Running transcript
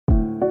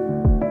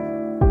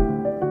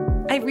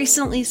I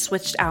recently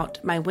switched out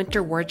my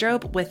winter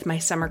wardrobe with my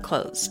summer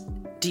clothes.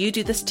 Do you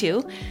do this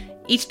too?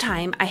 Each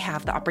time I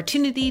have the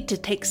opportunity to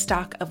take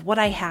stock of what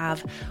I have,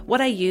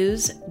 what I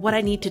use, what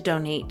I need to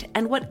donate,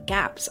 and what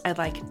gaps I'd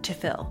like to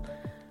fill.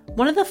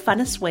 One of the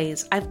funnest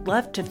ways I've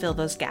loved to fill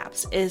those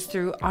gaps is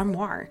through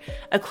Armoire,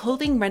 a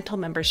clothing rental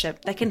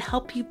membership that can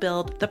help you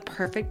build the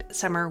perfect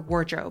summer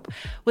wardrobe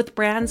with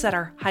brands that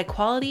are high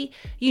quality,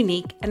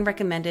 unique, and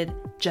recommended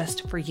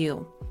just for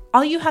you.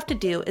 All you have to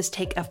do is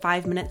take a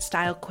 5-minute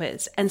style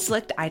quiz and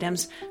select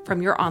items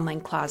from your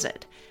online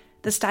closet.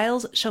 The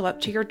styles show up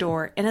to your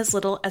door in as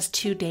little as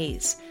 2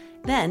 days.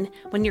 Then,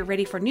 when you're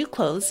ready for new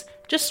clothes,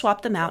 just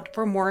swap them out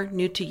for more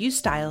new-to-you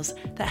styles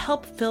that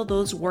help fill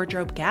those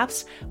wardrobe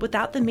gaps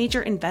without the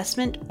major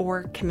investment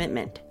or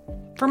commitment.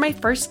 For my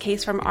first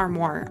case from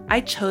Armoire,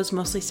 I chose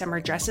mostly summer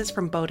dresses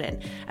from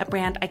Boden, a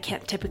brand I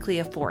can't typically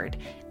afford,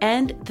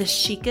 and the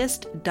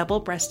chicest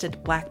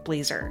double-breasted black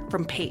blazer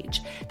from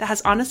Paige that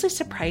has honestly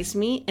surprised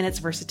me in its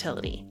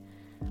versatility.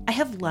 I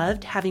have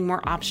loved having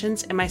more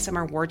options in my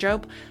summer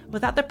wardrobe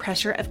without the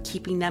pressure of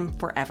keeping them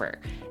forever.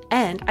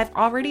 And I've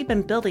already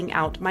been building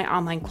out my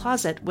online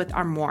closet with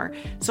Armoire,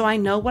 so I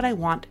know what I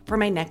want for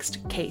my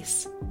next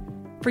case.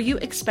 For you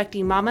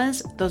expecting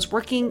mamas, those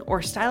working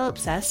or style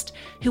obsessed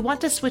who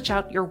want to switch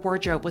out your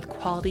wardrobe with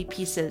quality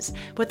pieces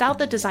without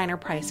the designer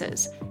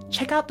prices,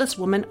 check out this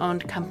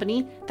woman-owned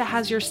company that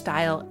has your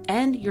style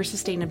and your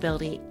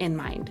sustainability in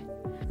mind.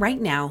 Right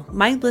now,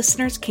 my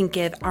listeners can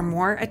give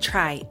Armoire a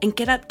try and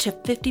get up to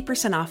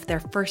 50% off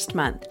their first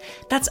month.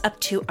 That's up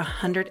to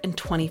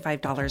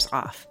 $125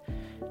 off.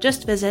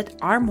 Just visit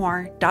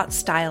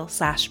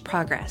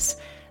armoire.style/progress.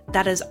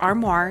 That is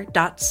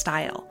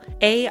armoire.style,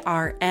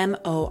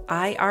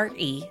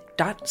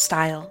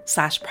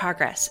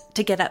 ARMOIRE.style/progress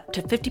to get up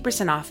to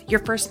 50% off your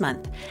first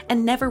month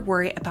and never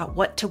worry about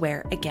what to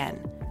wear again.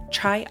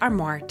 Try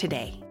Armoire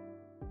today.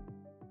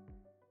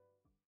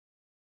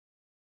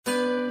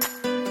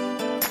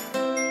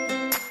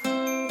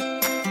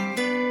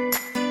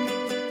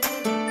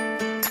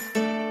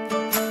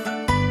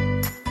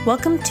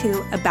 Welcome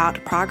to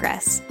About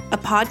Progress, a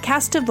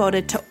podcast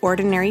devoted to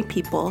ordinary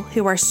people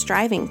who are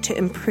striving to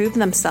improve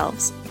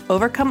themselves,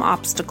 overcome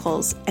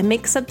obstacles, and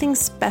make something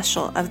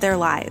special of their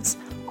lives,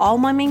 all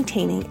while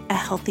maintaining a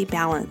healthy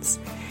balance.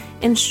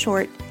 In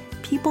short,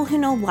 people who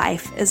know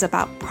life is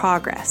about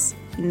progress,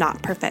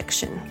 not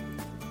perfection.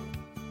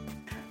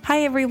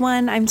 Hi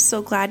everyone, I'm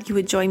so glad you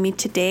would join me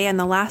today on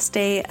the last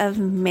day of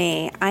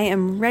May. I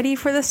am ready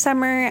for the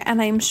summer and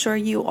I'm sure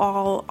you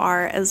all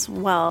are as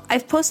well.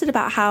 I've posted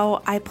about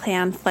how I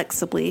plan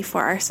flexibly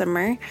for our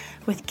summer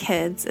with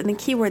kids, and the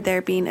key word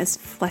there being is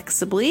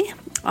flexibly,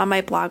 on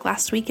my blog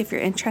last week if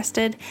you're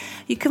interested.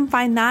 You can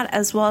find that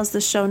as well as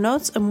the show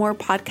notes and more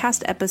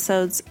podcast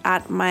episodes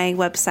at my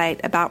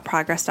website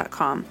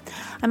aboutprogress.com.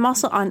 I'm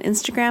also on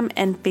Instagram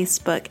and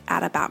Facebook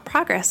at About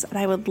Progress, and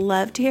I would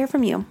love to hear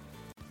from you.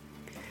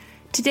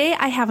 Today,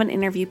 I have an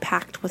interview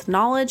packed with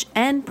knowledge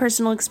and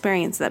personal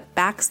experience that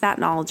backs that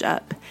knowledge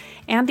up.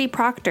 Andy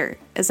Proctor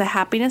is a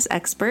happiness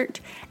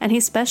expert, and he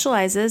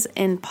specializes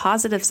in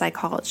positive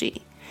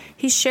psychology.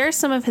 He shares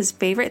some of his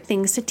favorite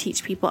things to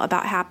teach people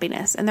about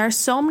happiness, and there are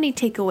so many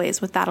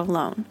takeaways with that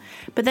alone.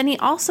 But then he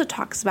also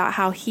talks about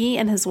how he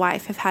and his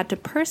wife have had to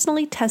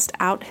personally test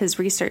out his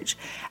research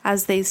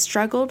as they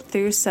struggled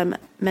through some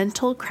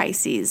mental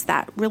crises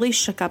that really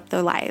shook up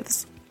their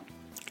lives.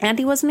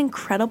 Andy was an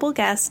incredible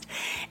guest,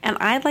 and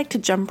I'd like to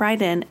jump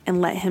right in and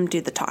let him do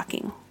the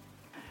talking.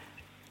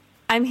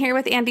 I'm here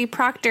with Andy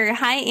Proctor.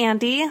 Hi,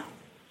 Andy.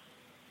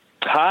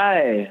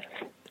 Hi.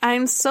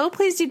 I'm so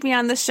pleased you'd be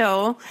on the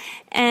show,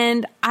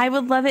 and I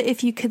would love it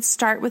if you could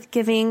start with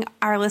giving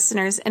our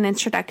listeners an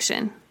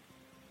introduction.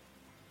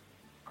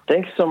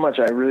 Thanks so much.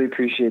 I really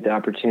appreciate the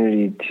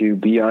opportunity to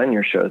be on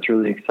your show. It's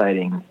really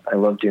exciting. I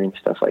love doing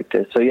stuff like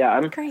this. So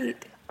I'm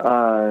great.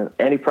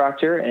 Andy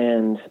Proctor,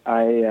 and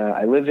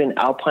I live in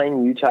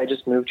Alpine, Utah. I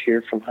just moved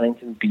here from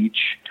Huntington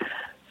Beach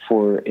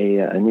for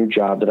a new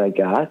job that I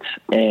got.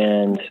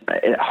 And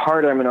at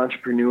heart, I'm an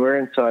entrepreneur,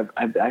 and so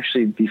I've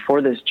actually,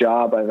 before this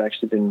job, I've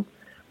actually been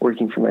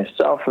working for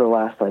myself for the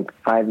last 5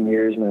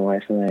 years. My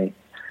wife and I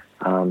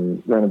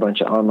run a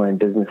bunch of online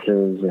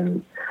businesses,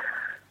 and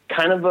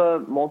kind of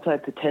a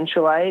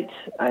multi-potentialite.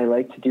 I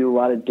like to do a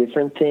lot of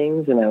different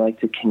things, and I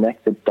like to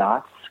connect the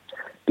dots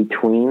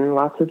between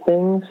lots of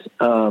things.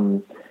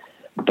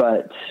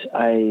 But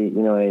I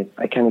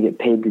kind of get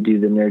paid to do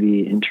the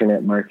nerdy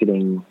internet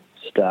marketing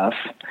stuff,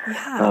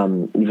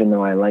 even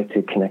though I like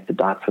to connect the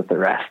dots with the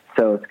rest.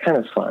 So it's kind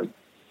of fun.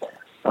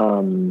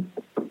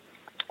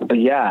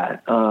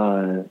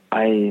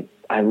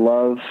 I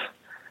love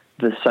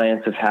the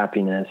science of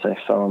happiness. I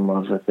fell in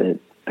love with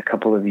it a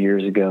couple of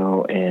years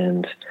ago,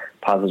 and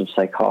positive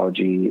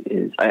psychology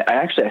is,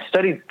 I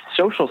studied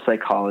social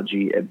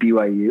psychology at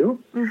BYU,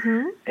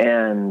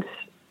 and,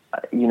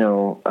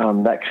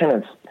 that kind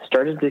of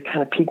started to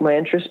kind of pique my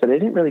interest, but I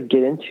didn't really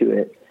get into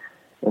it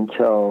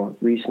until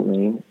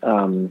recently.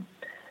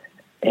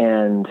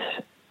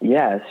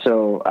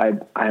 So I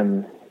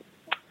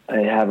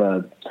have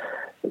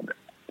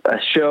a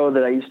show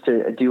that I used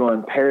to do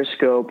on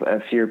Periscope.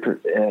 If you're,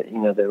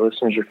 the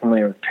listeners are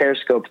familiar with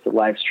Periscope, it's a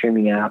live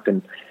streaming app,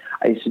 and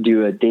I used to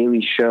do a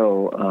daily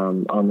show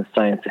on the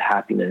science of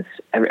happiness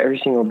every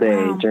single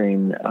day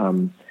during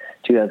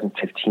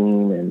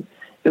 2015, and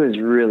it was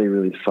really,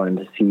 really fun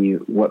to see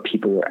what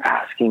people were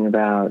asking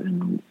about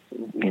and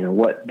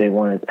what they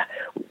wanted.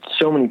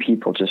 So many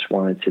people just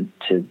wanted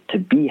to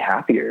be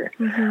happier,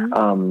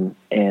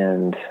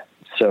 and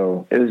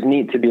so it was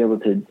neat to be able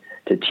to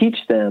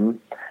teach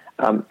them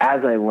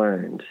as I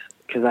learned,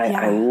 because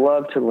I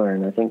love to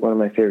learn. I think one of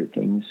my favorite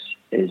things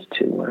is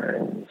to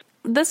learn.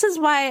 This is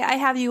why I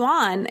have you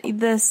on,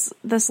 this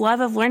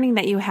love of learning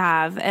that you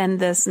have and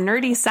this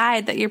nerdy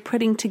side that you're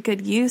putting to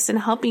good use and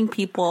helping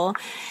people.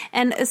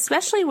 And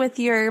especially with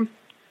your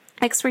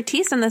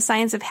expertise in the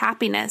science of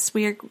happiness,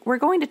 we're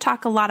going to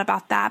talk a lot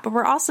about that, but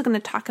we're also going to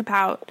talk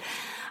about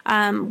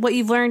what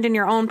you've learned in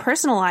your own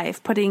personal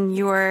life, putting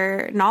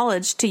your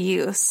knowledge to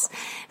use.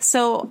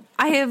 So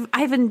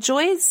I've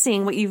enjoyed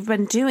seeing what you've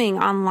been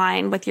doing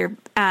online with your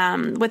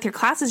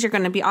classes you're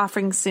going to be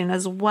offering soon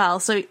as well.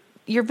 So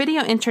your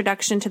video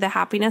introduction to the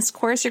happiness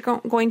course you're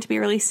going to be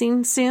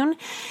releasing soon,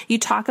 you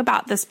talk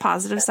about this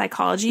positive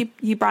psychology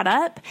you brought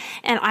up,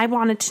 and I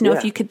wanted to know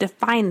if you could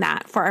define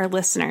that for our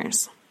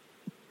listeners.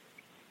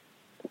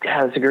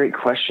 Yeah, that's a great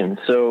question.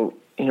 So,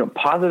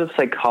 positive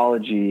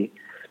psychology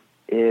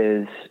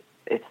is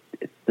it's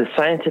the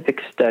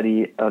scientific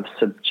study of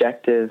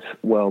subjective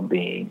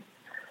well-being.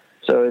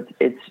 So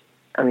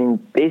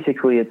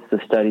basically it's the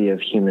study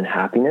of human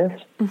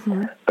happiness,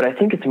 but I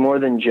think it's more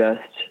than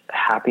just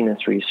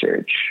happiness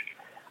research.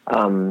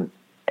 I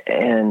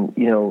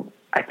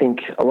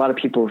think a lot of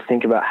people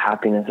think about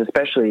happiness,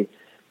 especially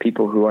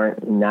people who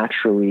aren't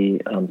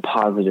naturally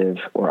positive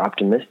or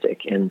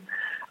optimistic. And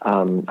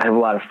I have a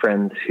lot of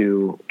friends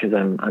who, because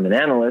I'm an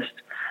analyst,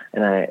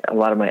 and a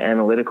lot of my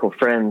analytical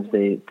friends,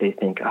 they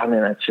think, oh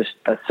man,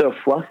 that's so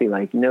fluffy.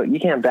 Like, you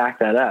can't back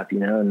that up,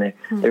 and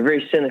they're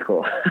very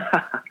cynical.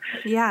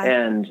 Yeah.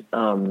 And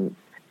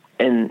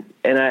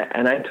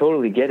I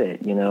totally get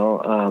it,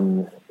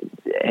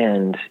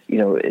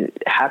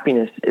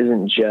 happiness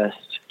isn't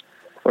just,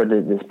 or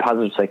this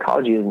positive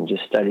psychology isn't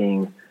just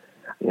studying,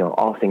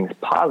 all things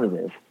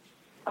positive.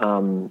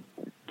 To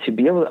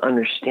be able to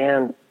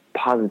understand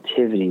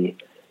positivity,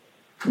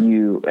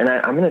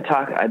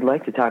 I'd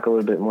like to talk a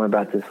little bit more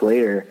about this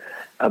later,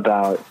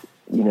 about,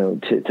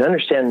 to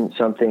understand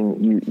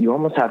something, you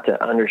almost have to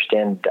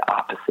understand the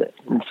opposite.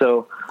 And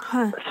so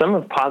some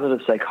of positive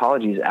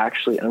psychology is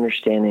actually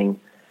understanding,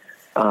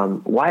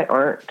 why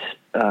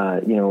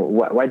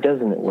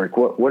doesn't it work?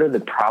 What are the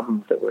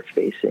problems that we're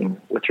facing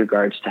with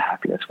regards to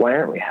happiness? Why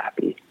aren't we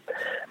happy?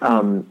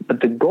 But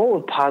the goal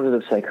of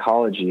positive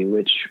psychology,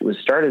 which was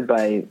started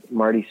by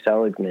Marty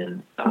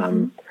Seligman,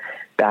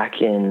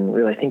 back in,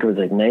 really, I think it was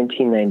like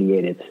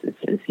 1998.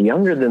 It's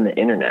younger than the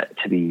internet,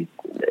 to be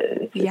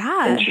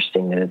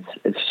interesting that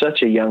it's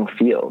such a young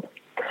field.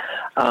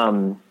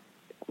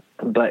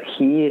 But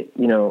he,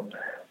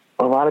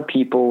 a lot of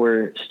people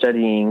were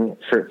studying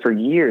for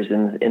years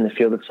in the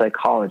field of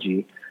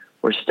psychology,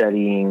 were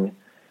studying,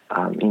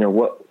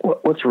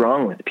 what's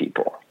wrong with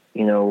people,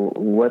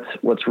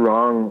 what's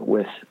wrong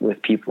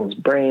with people's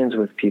brains,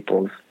 with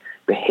people's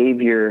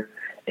behavior.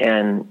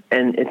 And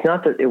it's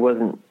not that it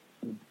wasn't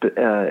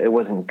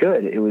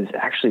good. It was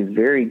actually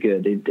very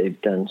good.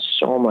 They've done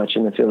so much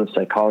in the field of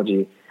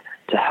psychology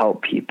to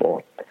help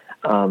people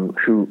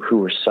who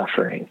were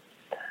suffering.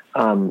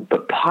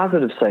 But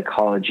positive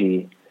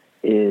psychology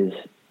is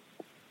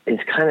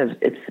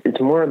it's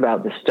more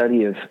about the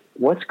study of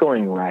what's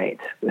going right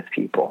with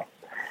people,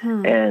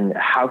 and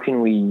how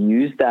can we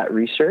use that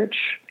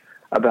research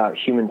about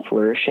human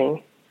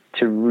flourishing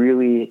to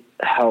really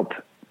help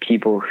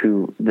people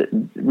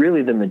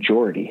really the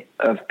majority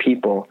of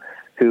people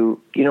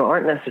who,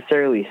 aren't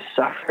necessarily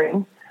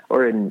suffering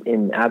or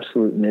in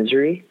absolute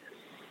misery,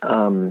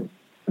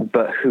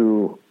 but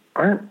who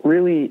aren't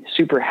really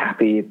super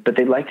happy, but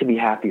they'd like to be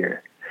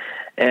happier.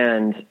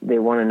 And they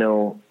want to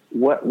know,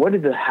 what do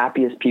the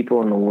happiest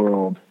people in the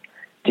world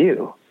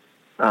do?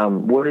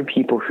 What do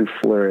people who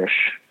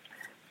flourish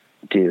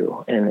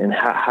do? And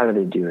how do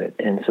they do it?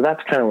 And so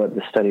that's kind of what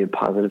the study of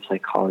positive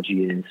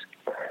psychology is.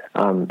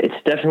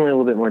 It's definitely a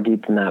little bit more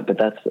deep than that, but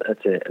that's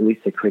at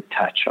least a quick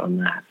touch on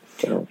that.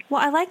 So. Well,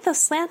 I like the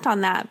slant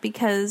on that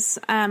because,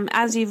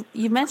 as you've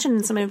mentioned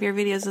in some of your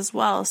videos as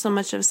well, so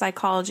much of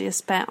psychology is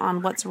spent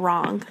on what's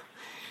wrong.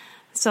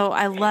 So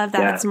I love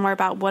that it's more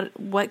about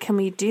what can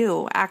we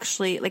do,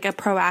 actually, like a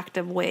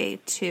proactive way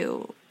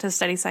to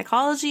study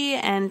psychology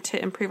and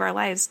to improve our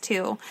lives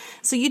too.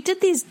 So you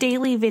did these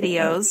daily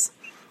videos,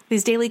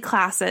 these daily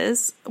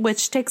classes,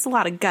 which takes a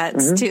lot of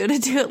guts too to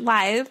do it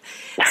live.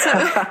 So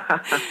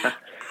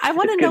I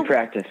want to know. Good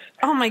practice.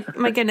 Oh my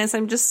goodness,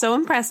 I'm just so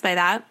impressed by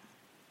that.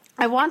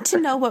 I want to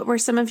know what were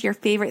some of your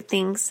favorite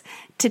things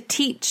to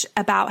teach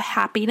about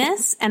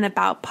happiness and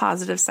about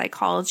positive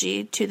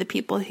psychology to the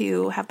people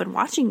who have been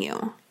watching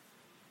you.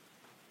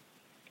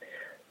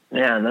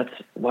 Man, that's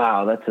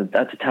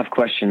a tough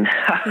question.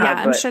 Yeah,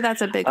 I'm sure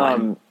that's a big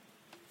one.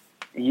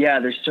 Yeah,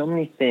 there's so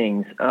many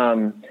things.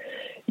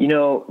 You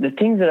know, the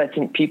things that I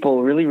think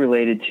people really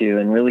related to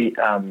and really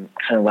kind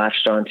of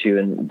latched onto,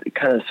 and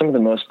kind of some of the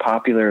most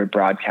popular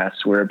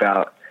broadcasts were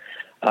about,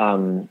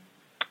 you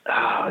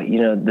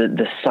know,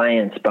 the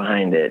science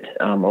behind it.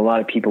 A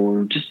lot of people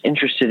were just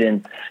interested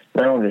in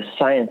not only the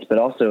science, but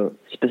also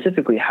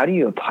specifically, how do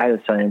you apply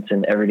the science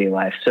in everyday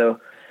life? So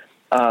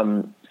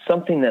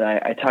something that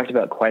I talked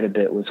about quite a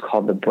bit was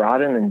called the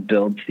broaden and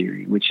build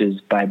theory, which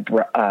is by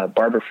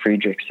Barbara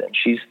Fredrickson.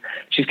 She's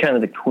kind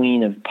of the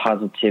queen of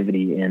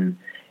positivity in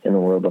the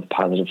world of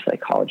positive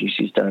psychology.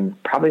 She's done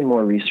probably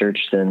more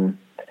research than,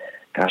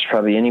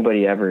 probably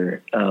anybody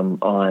ever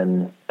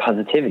on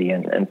positivity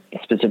and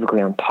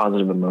specifically on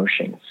positive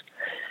emotions.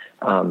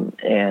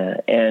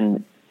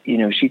 And, you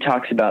know, she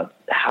talks about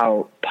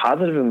how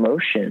positive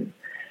emotion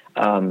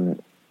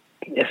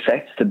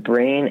affects the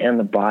brain and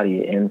the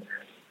body. And,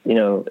 you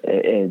know,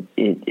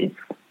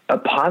 a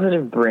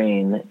positive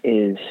brain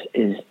is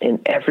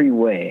in every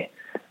way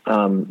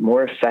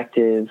more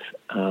effective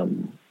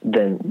than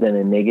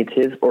a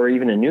negative or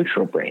even a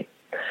neutral brain.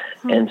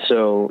 And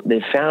so they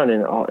found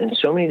in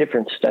so many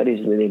different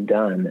studies that they've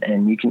done,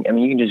 and you can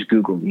just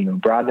Google, you know,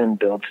 broaden and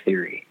build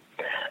theory.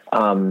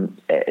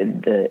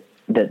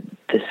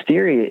 This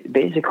theory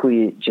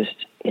basically just,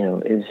 you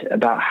know, is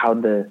about how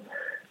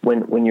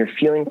when you're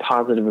feeling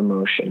positive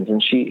emotions,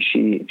 and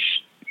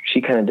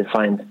she kind of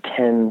defines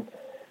 10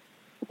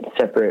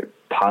 separate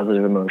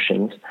positive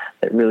emotions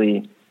that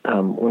really,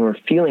 when we're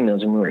feeling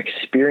those and we're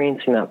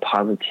experiencing that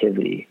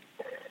positivity,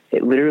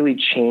 it literally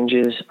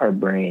changes our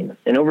brain.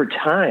 And over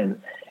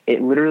time,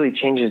 it literally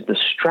changes the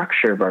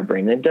structure of our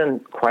brain. They've done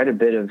quite a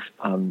bit of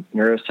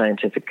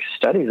neuroscientific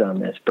studies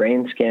on this,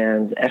 brain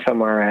scans,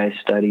 fMRI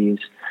studies,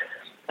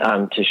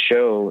 to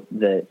show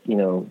that, you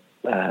know,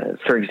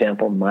 for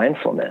example,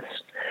 mindfulness.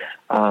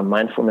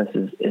 Mindfulness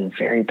is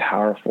very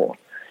powerful.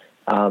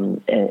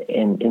 And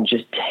in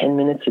just 10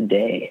 minutes a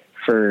day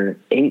for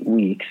 8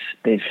 weeks,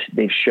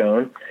 they've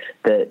shown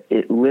that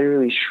it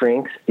literally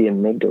shrinks the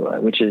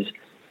amygdala, which is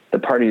the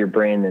part of your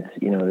brain that's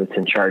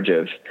in charge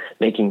of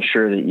making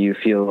sure that you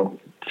feel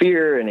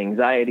fear and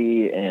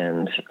anxiety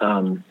and,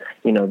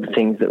 you know, the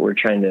things that we're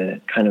trying to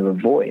kind of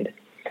avoid.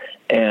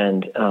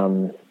 And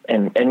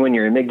when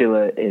your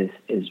amygdala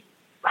is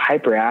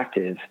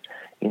hyperactive,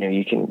 you know,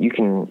 you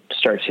can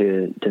start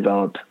to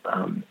develop,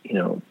 you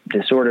know,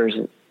 disorders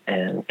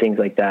and things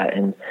like that,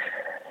 and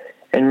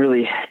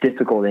really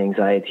difficult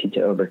anxiety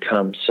to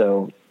overcome.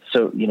 So,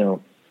 you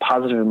know,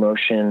 positive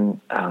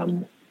emotion,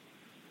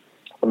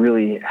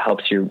 really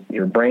helps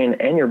your brain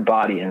and your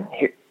body. And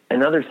here,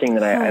 another thing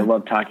that I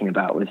love talking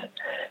about was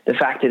the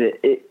fact that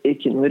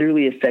it can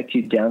literally affect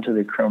you down to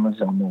the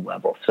chromosomal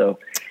level. So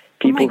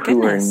people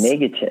who are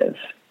negative,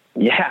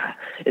 yeah,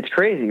 it's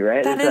crazy,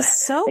 right? That is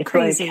so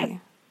crazy. Like,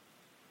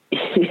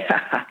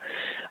 yeah.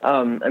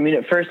 I mean,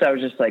 at first I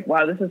was just like,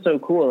 wow, this is so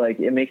cool.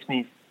 Like, it makes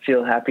me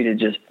feel happy to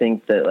just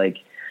think that, like,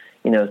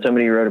 you know,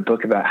 somebody wrote a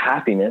book about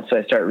happiness. So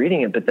I start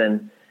reading it, but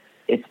then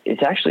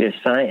it's actually a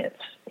science,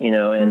 you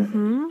know,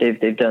 and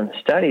they've done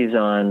studies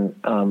on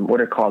what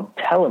are called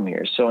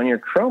telomeres. So on your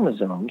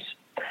chromosomes,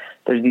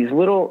 there's these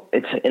little,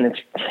 it's kind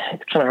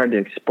of hard to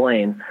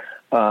explain,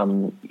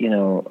 you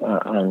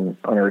know,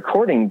 on a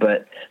recording,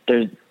 but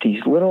there's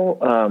these little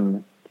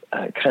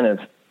kind of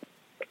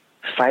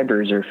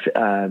fibers, or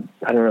I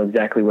don't know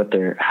exactly what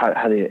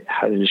how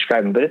to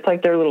describe them, but it's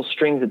like they're little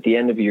strings at the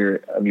end of your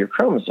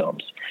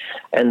chromosomes,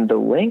 and the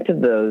length of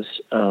those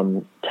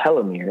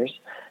telomeres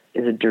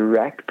is a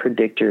direct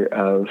predictor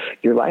of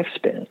your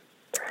lifespan.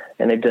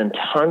 And they've done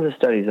tons of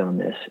studies on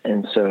this.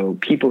 And so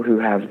people who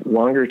have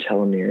longer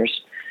telomeres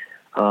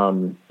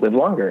live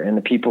longer, and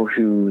the people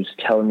whose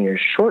telomeres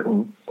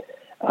shorten,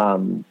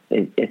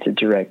 it's a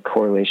direct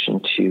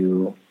correlation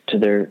to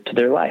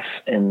their life,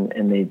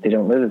 and they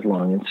don't live as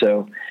long. And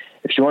so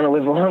if you want to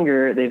live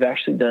longer, they've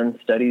actually done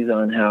studies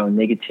on how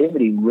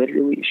negativity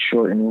literally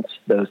shortens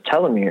those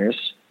telomeres,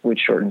 which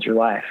shortens your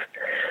life.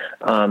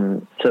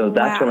 So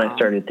that's when I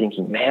started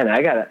thinking, man,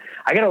 I gotta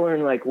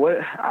learn, like, what,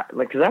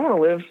 like, cause I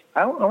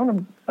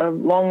want a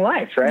long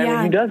life, right? Yeah.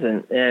 I mean, who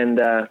doesn't?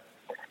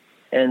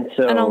 And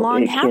so, and a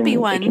long, happy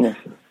one.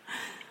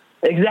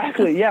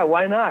 Exactly. Yeah.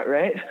 Why not?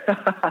 Right.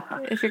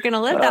 If you're going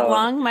to live that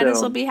long, might as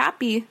well be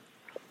happy.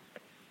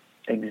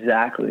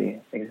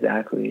 Exactly.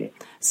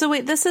 So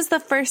wait, this is the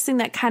first thing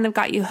that kind of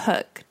got you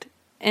hooked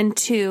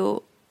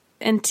into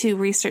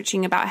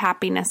researching about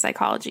happiness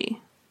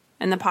psychology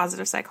and the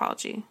positive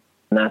psychology.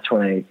 And that's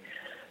when I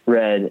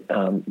read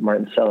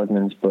Martin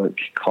Seligman's book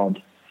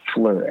called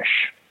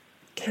Flourish.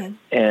 Okay.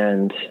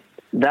 And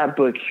that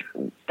book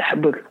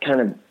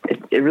kind of,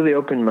 it really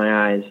opened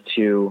my eyes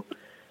to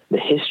the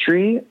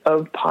history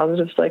of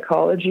positive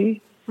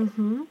psychology,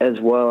 as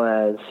well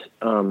as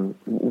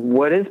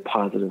what is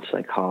positive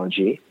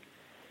psychology,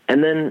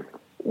 and then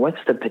what's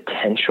the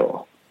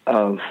potential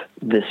of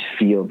this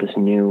field, this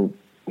new,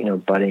 you know,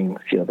 budding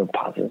field of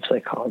positive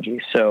psychology.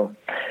 So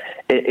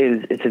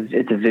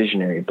it's a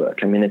visionary book.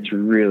 I mean, it's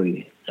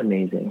really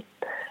amazing.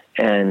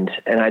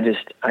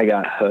 I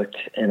got hooked,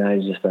 and I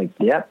was just like,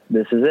 yep,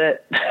 this is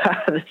it.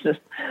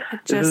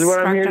 This is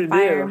what I'm here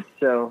to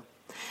do.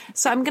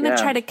 So I'm going to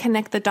try to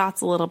connect the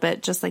dots a little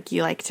bit, just like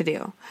you like to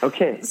do.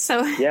 Okay.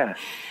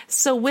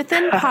 So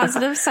within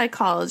positive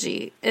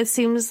psychology, it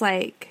seems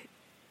like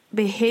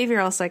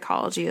behavioral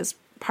psychology is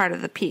part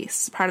of the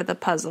piece, part of the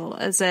puzzle.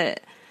 Is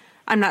it?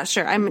 I'm not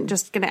sure. I'm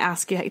just going to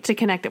ask you to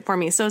connect it for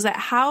me. So is it,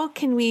 how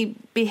can we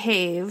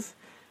behave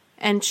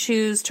and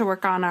choose to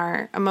work on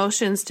our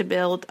emotions to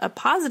build a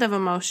positive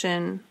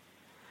emotion,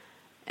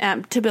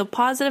 to build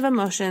positive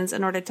emotions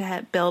in order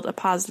to build a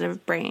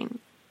positive brain?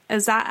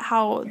 Is that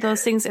how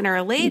those things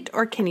interrelate,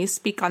 or can you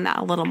speak on that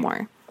a little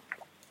more?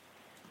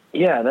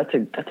 Yeah, that's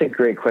a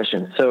great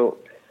question. So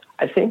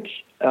I think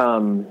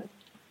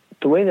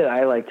the way that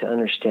I like to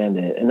understand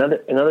it,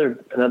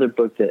 another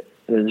book that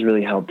has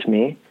really helped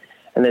me,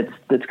 and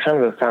that's kind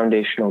of a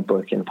foundational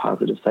book in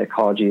positive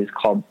psychology, is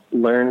called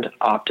Learned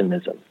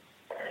Optimism.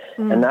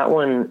 And that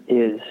one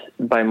is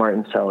by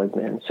Martin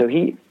Seligman. So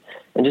and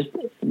just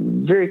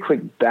very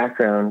quick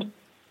background,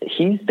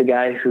 he's the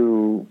guy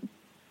who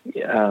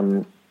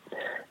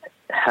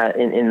had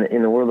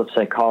in the world of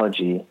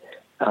psychology,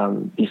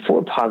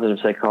 before positive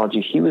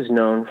psychology, he was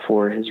known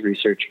for his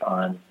research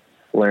on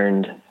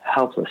learned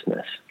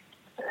helplessness,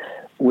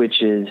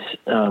 which is,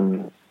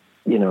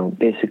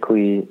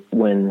 basically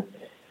when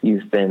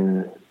you've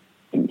been,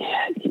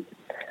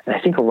 I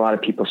think a lot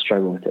of people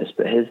struggle with this,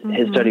 but his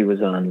study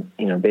was on,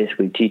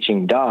 basically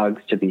teaching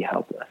dogs to be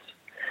helpless.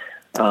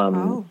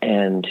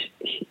 And,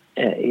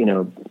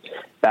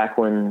 back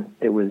when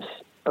it was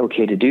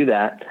okay to do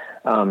that,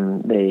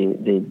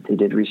 they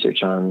did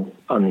research on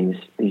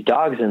these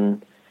dogs,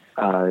 and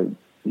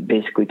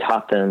basically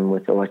taught them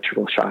with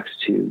electrical shocks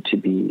to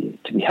be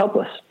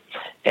helpless.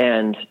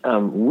 And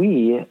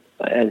we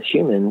as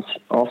humans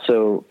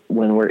also,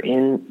 when we're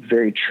in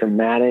very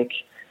traumatic,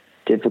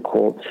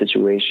 difficult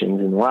situations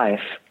in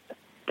life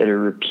that are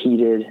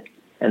repeated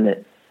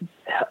and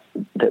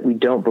that we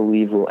don't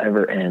believe will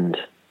ever end,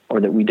 or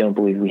that we don't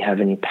believe we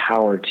have any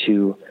power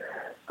to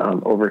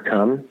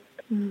overcome,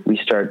 we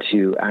start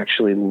to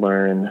actually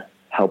learn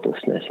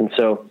helplessness. And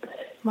so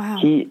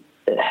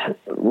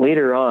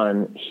later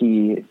on,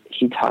 he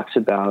talks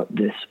about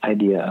this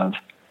idea of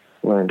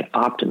learned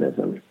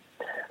optimism,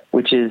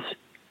 which is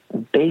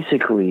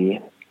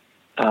basically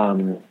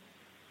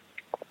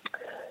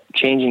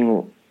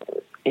changing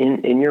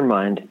in your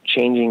mind,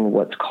 changing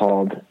what's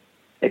called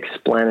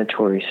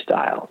explanatory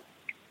style.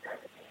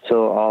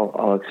 So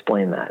I'll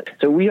explain that.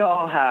 So we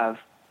all have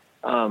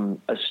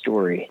a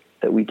story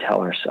that we tell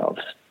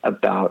ourselves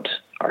about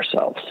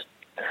ourselves.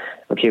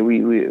 Okay,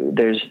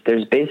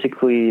 there's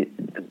basically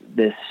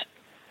this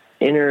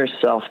inner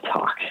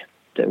self-talk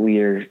that we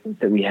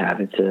have.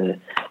 It's a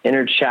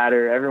inner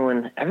chatter.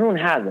 Everyone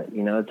has it.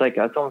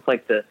 It's almost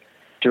like the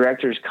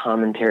director's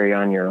commentary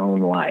on your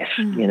own life.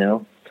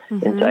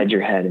 Inside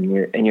your head,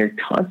 and you're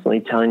constantly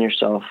telling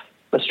yourself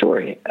a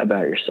story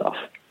about yourself.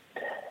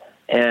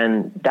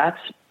 And that's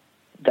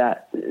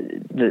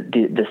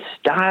the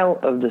style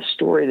of the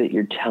story that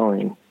you're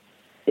telling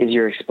is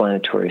your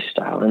explanatory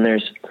style. And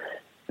there's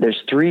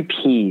 3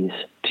 P's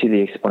to the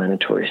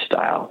explanatory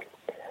style.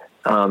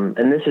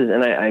 And this is,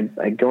 and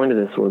I go into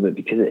this a little bit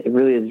because it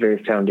really is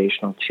very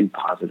foundational to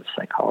positive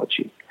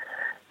psychology.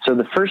 So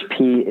the first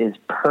P is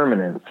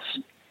permanence.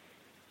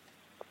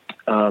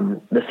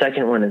 The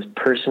second one is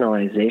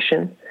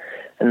personalization,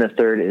 and the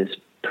third is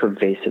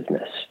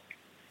pervasiveness.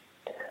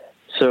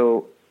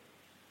 So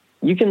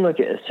you can look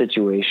at a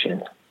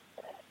situation,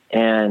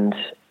 and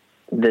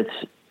that's,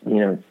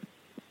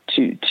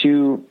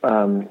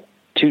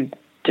 two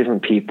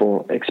different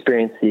people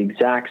experience the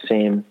exact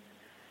same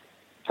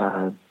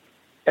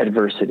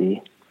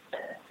adversity,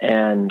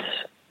 and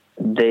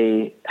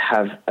they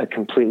have a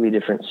completely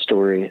different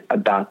story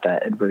about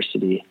that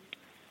adversity.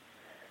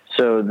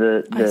 So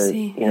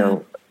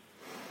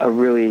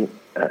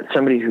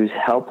somebody who's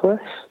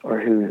helpless or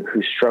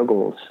who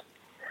struggles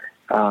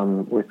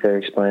with their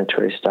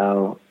explanatory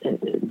style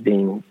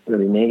being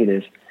really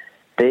negative,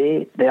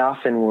 they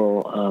often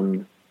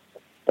will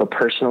they'll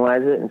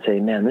personalize it and say,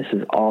 "Man, this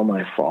is all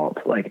my fault.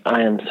 Like,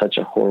 I am such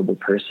a horrible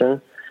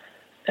person,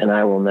 and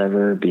I will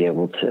never be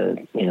able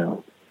to,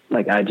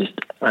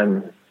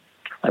 I'm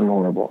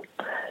horrible."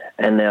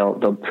 And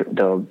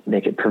they'll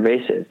make it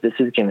pervasive. This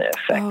is going to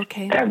affect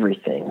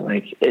everything.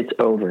 Like, it's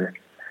over.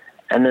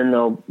 And then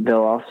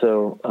they'll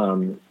also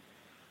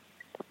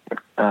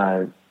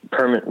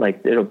permanent.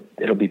 Like,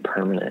 it'll be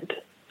permanent.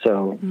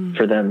 So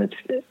for them,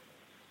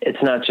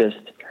 it's not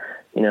just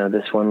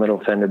this one little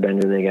fender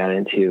bender they got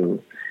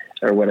into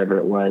or whatever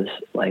it was.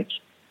 Like,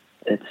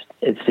 it's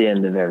the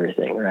end of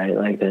everything, right?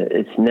 Like,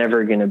 it's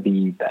never going to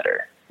be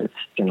better. It's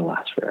going to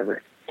last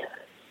forever.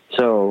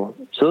 So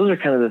those are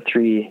kind of the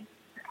three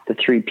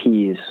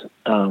P's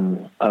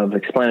of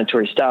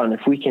explanatory style. And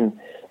if we can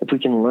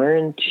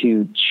learn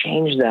to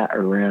change that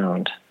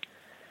around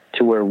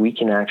to where we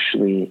can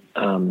actually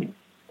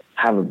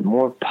have a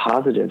more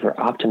positive or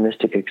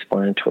optimistic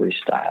explanatory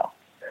style,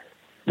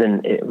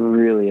 then it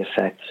really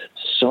affects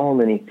so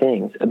many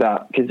things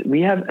because we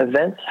have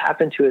events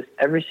happen to us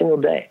every single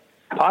day,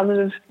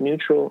 positive,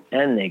 neutral,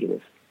 and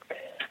negative.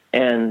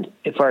 And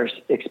if our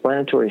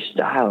explanatory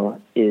style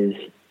is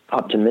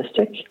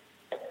optimistic,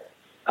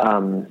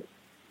 our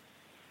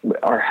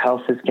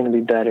health is going to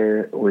be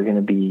better. We're going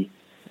to be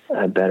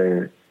a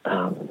better,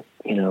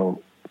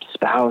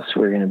 spouse.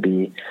 We're going to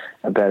be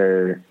a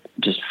better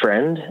just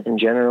friend in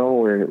general.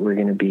 We're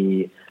going to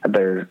be a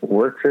better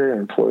worker,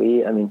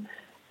 employee. I mean,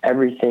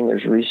 everything.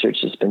 There's research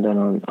that's been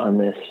done on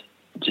this.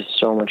 Just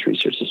so much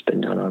research has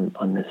been done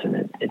on this,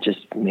 and it just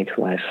makes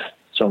life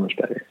so much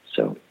better.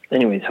 So,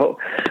 anyways,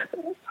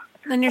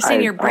 Then you're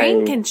saying your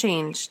brain can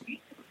change.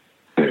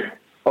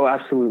 Oh,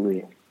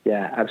 absolutely.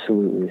 Yeah,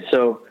 absolutely.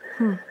 So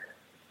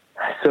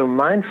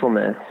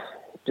mindfulness,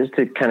 just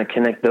to kind of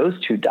connect those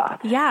two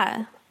dots.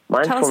 Yeah.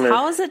 Tell us,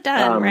 how is it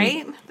done,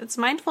 right? It's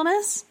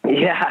mindfulness?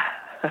 Yeah.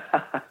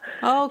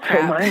 Oh,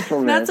 crap. So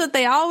mindfulness. That's what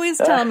they always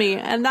tell me,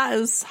 and that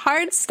is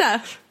hard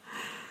stuff.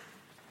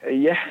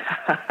 Yeah.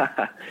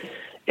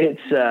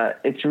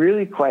 It's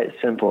really quite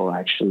simple,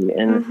 actually.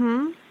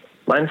 And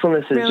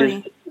mindfulness is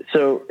just,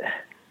 so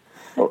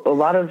a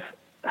lot of,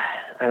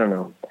 I don't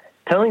know,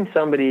 telling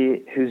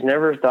somebody who's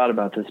never thought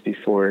about this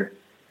before,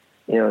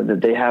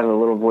 that they have a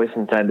little voice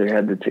inside their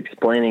head that's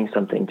explaining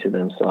something to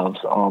themselves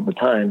all the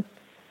time.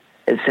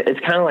 It's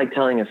kind of like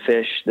telling a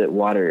fish that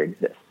water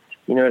exists.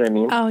 You know what I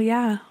mean? Oh,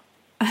 yeah.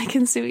 I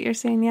can see what you're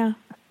saying, yeah.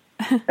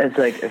 It's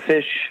like a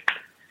fish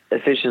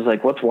is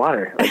like, what's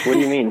water? Like, what do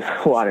you mean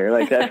water?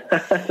 Like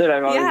that's what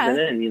I've always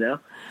been in,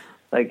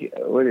 Like,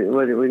 what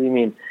do you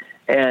mean?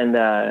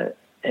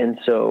 And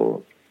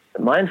so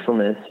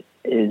mindfulness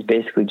is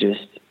basically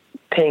just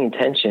paying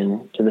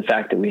attention to the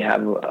fact that we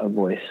have a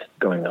voice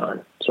going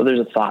on. So there's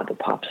a thought that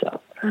pops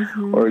up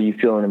or you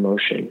feel an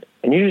emotion,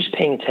 and you're just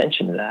paying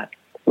attention to that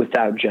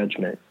without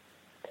judgment.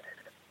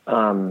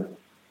 And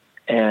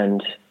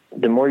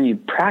the more you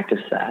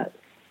practice that,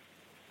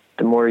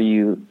 the more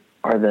you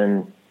are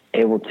then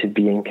able to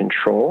be in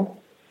control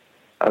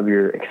of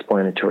your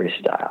explanatory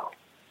style.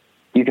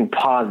 You can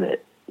pause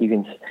it. You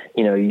can,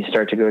 you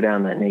start to go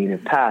down that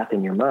negative path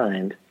in your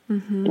mind,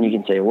 and you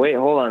can say, wait,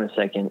 hold on a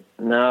second.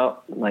 No,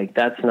 like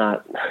that's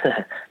not,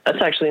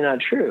 that's actually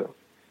not true.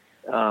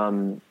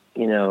 And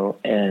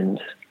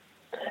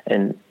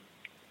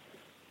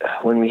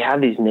when we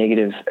have these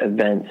negative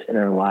events in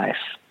our life,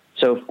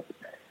 so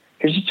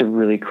here's just a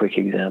really quick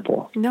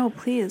example. No,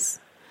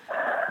 please.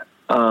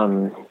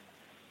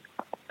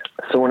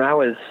 So when I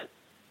was,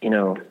 in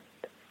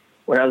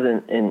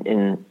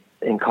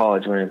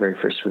college, when I very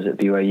first was at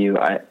BYU,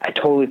 I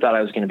totally thought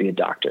I was going to be a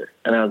doctor.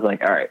 And I was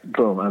like, all right,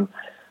 boom.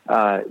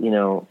 I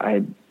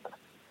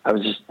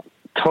was just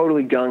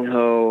totally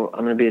gung-ho.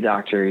 I'm going to be a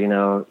doctor,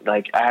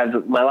 like I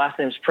have my last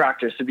name's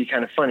Proctor, so it'd be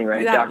kind of funny,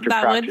 right? Dr.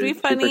 That Proctor, would be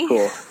funny.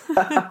 Super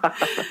cool.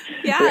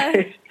 Yeah.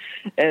 Right?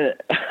 And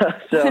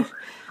so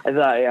I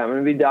thought, I'm going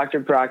to be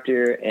Dr.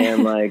 Proctor,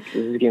 and like,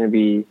 this is going to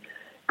be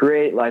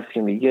great. Life's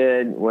going to be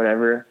good,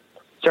 whatever.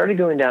 Started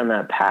going down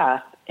that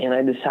path. And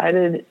I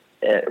decided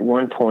at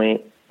one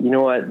point, you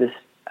know what,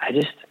 I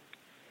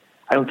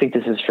don't think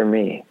this is for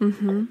me.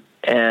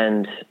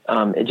 And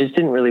it just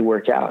didn't really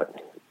work out.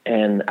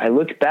 And I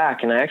look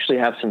back, and I actually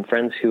have some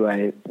friends who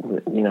I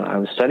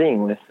was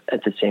studying with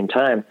at the same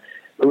time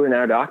who are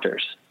now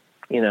doctors,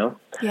 Yeah.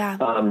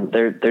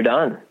 They're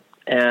done.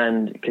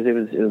 And because it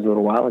was a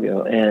little while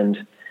ago.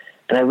 And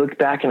I look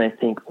back and I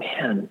think,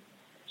 man,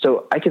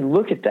 so I could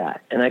look at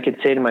that and I could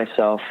say to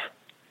myself,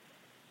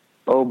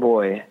 oh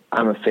boy,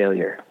 I'm a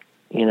failure.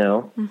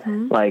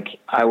 Like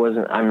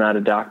I'm not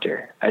a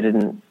doctor. I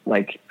didn't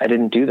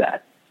do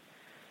that.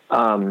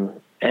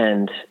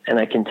 And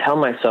I can tell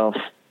myself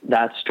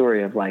that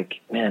story of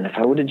like, man, if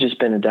I would have just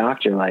been a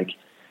doctor, like,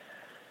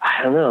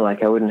 I don't know,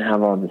 like I wouldn't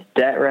have all this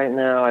debt right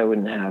now. I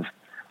wouldn't have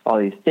all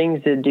these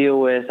things to deal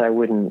with. I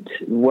wouldn't,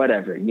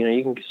 whatever,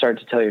 you can start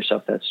to tell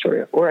yourself that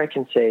story. Or I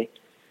can say,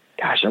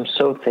 gosh, I'm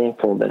so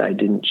thankful that I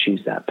didn't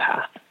choose that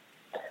path.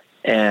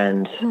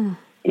 And,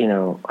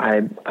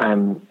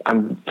 I'm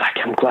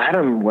glad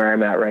I'm where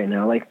I'm at right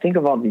now. Like, think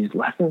of all these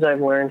lessons I've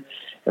learned,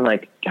 and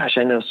like, gosh,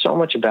 I know so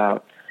much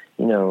about,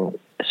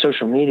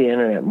 social media,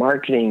 internet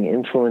marketing,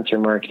 influencer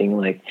marketing,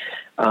 like,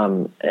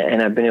 and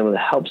I've been able to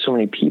help so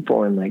many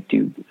people and like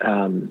do,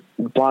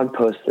 blog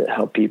posts that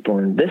help people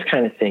and this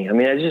kind of thing. I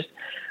mean,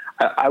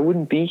 I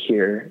wouldn't be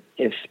here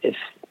if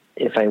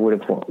I would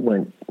have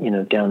went,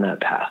 down that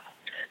path.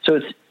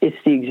 So it's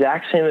the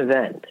exact same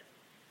event,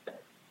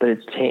 but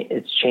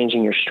it's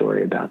changing your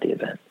story about the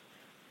event.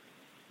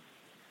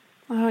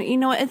 Oh,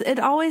 it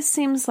always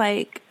seems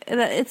like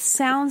it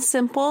sounds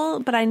simple,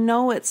 but I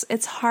know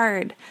it's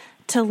hard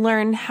to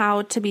learn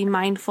how to be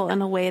mindful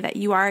in a way that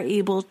you are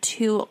able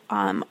to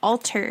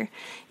alter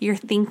your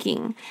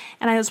thinking.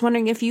 And I was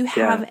wondering if you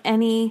have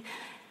any,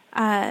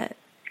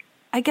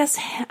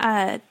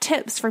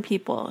 tips for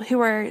people who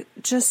are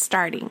just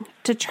starting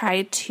to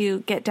try to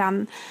go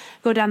down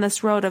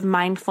this road of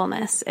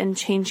mindfulness and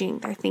changing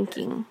their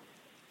thinking.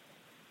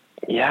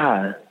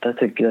 Yeah,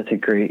 that's a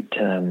great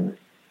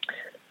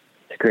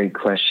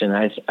question.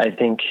 I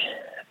think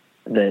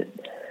that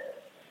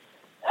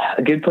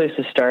a good place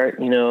to start,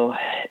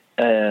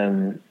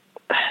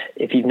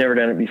 if you've never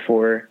done it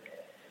before,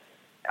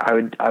 I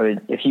would,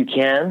 if you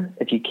can,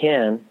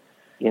 because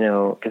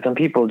some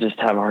people just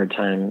have a hard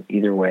time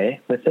either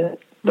way with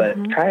it, but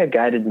try a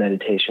guided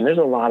meditation. There's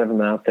a lot of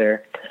them out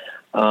there.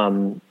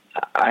 I'm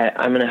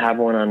going to have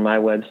one on my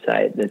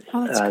website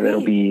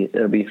that'll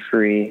be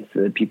free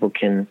so that people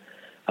can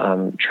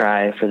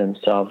try for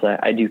themselves.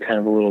 I do kind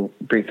of a little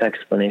brief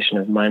explanation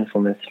of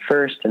mindfulness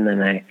first, and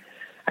then I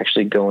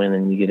actually go in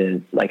and you get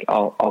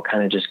I'll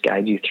kind of just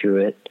guide you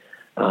through it.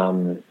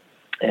 And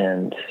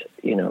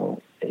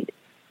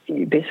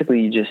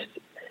basically you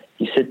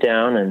sit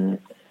down and,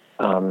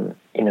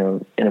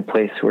 in a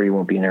place where you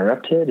won't be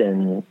interrupted,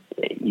 and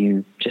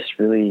you just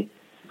really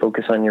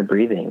focus on your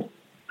breathing.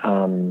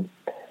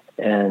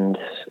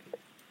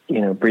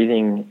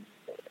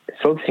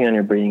 Focusing on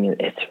your breathing,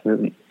 it's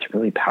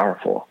really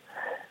powerful.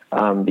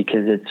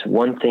 Because it's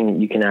one thing that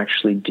you can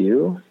actually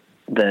do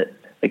that,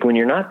 like when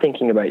you're not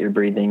thinking about your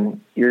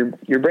breathing,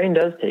 your brain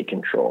does take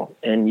control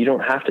and you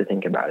don't have to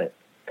think about it.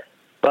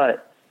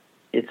 But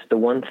it's the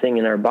one thing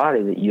in our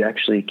body that you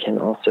actually can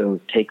also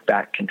take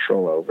back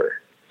control over.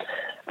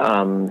 If you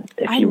want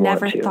to. I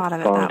never thought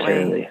of it that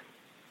way.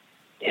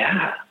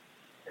 Yeah.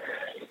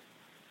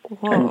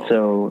 Whoa. And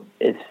so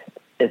it's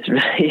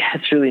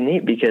really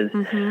neat because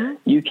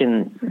you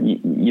can,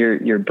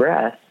 your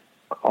breath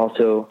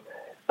also,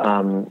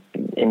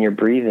 in your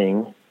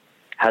breathing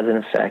has an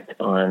effect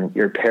on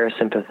your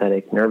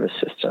parasympathetic nervous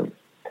system,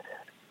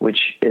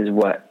 which is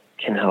what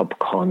can help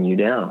calm you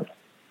down.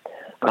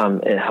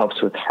 It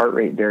helps with heart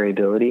rate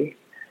variability.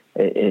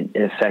 It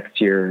affects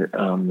your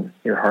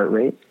heart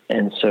rate.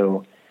 And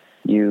so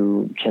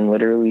you can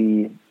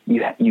literally,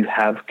 you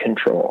have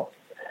control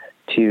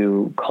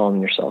to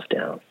calm yourself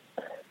down.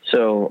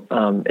 So,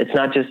 it's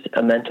not just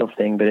a mental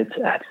thing, but it's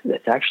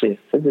actually a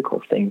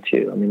physical thing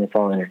too. I mean, it's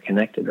all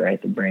interconnected,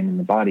 right? The brain and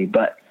the body,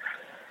 but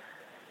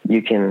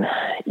you can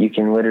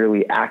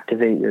literally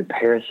activate your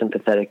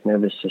parasympathetic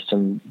nervous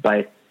system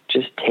by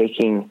just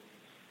taking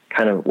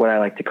kind of what I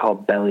like to call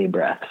belly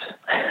breaths.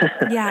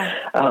 Yeah.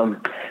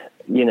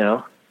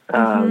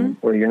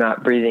 Where you're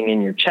not breathing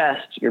in your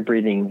chest, you're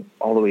breathing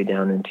all the way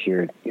down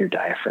into your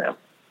diaphragm.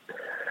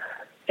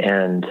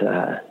 And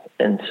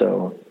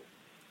so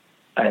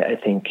I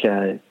think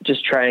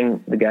just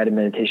trying the guided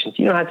meditations,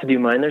 you don't have to do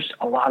mine. There's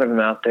a lot of them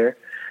out there.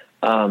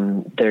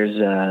 I've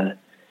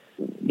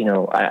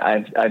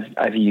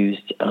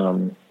used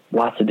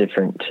lots of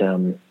different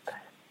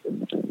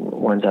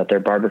ones out there.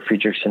 Barbara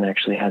Friedrichsen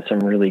actually has some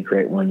really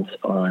great ones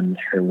on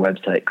her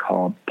website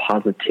called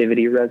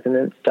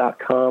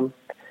positivityresonance.com.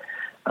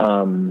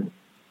 And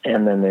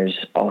then there's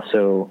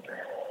also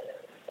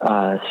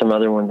some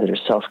other ones that are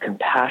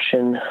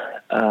self-compassion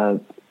kind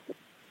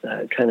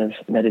of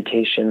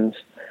meditations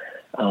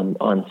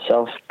on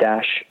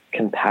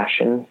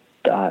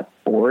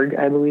self-compassion.org,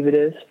 I believe it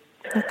is.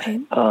 Okay.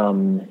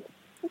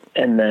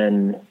 And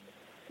then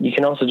you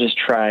can also just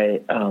try,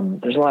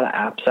 there's a lot of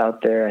apps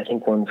out there. I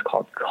think one's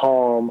called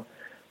Calm,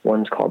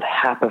 one's called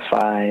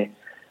Happify.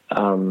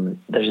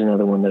 There's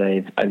another one that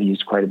I've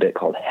used quite a bit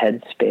called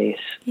Headspace.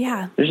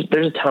 Yeah.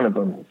 There's a ton of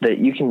them that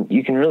you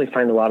can really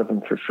find a lot of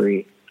them for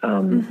free,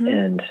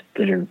 and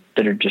that are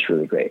just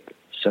really great.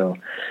 So,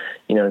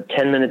 10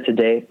 minutes a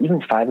day,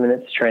 even 5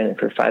 minutes, trying it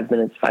for 5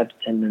 minutes, 5 to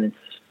 10 minutes,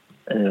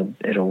 and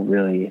it'll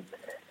really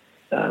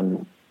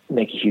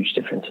make a huge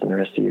difference in the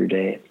rest of your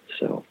day.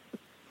 So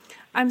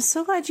I'm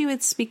so glad you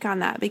would speak on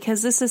that,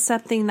 because this is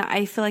something that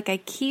I feel like I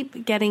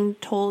keep getting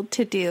told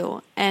to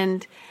do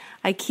and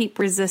I keep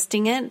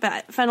resisting it.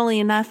 But funnily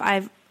enough,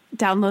 I've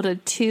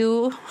downloaded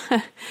 2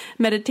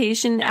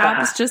 meditation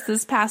apps just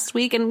this past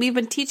week, and we've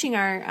been teaching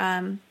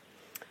a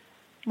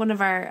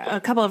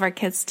couple of our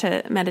kids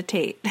to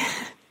meditate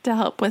to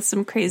help with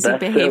some crazy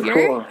behavior.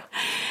 So cool.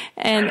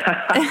 And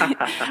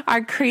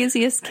our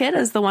craziest kid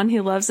is the one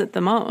who loves it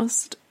the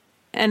most.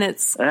 And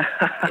it's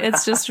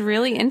just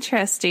really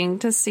interesting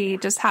to see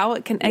just how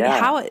it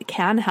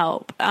can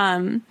help.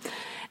 And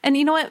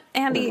you know what,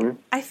 Andy,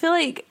 I feel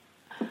like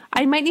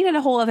I might need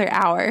a whole other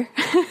hour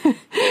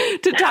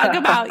to talk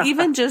about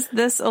even just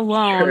this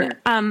alone. Sure.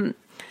 And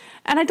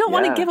I don't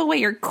want to give away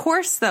your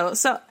course though.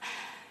 So,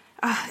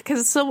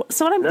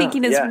 what I'm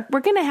thinking is we're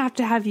going to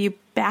have you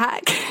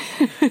back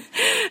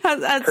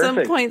at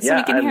some point so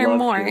we can hear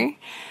more. To.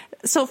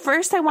 So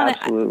first I want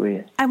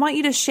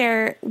you to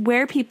share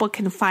where people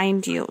can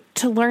find you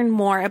to learn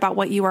more about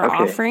what you are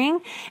offering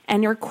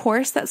and your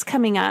course that's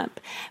coming up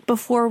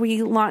before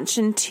we launch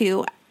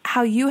into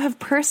how you have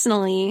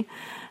personally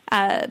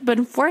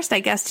been forced, I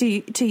guess,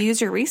 to use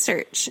your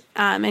research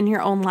in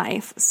your own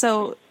life.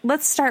 So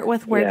let's start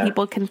with where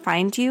people can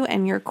find you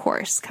and your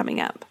course coming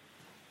up.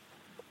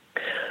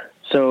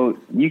 So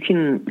you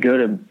can go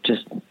to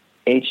just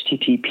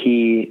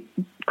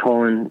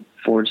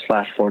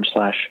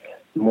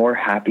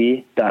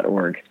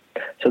http://morehappy.org.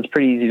 So it's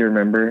pretty easy to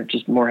remember,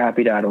 just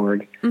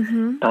morehappy.org.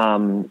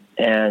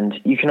 And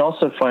you can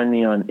also find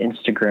me on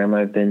Instagram.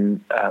 I've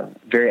been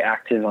very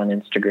active on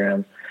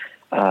Instagram.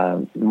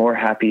 More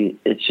Happy,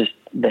 it's just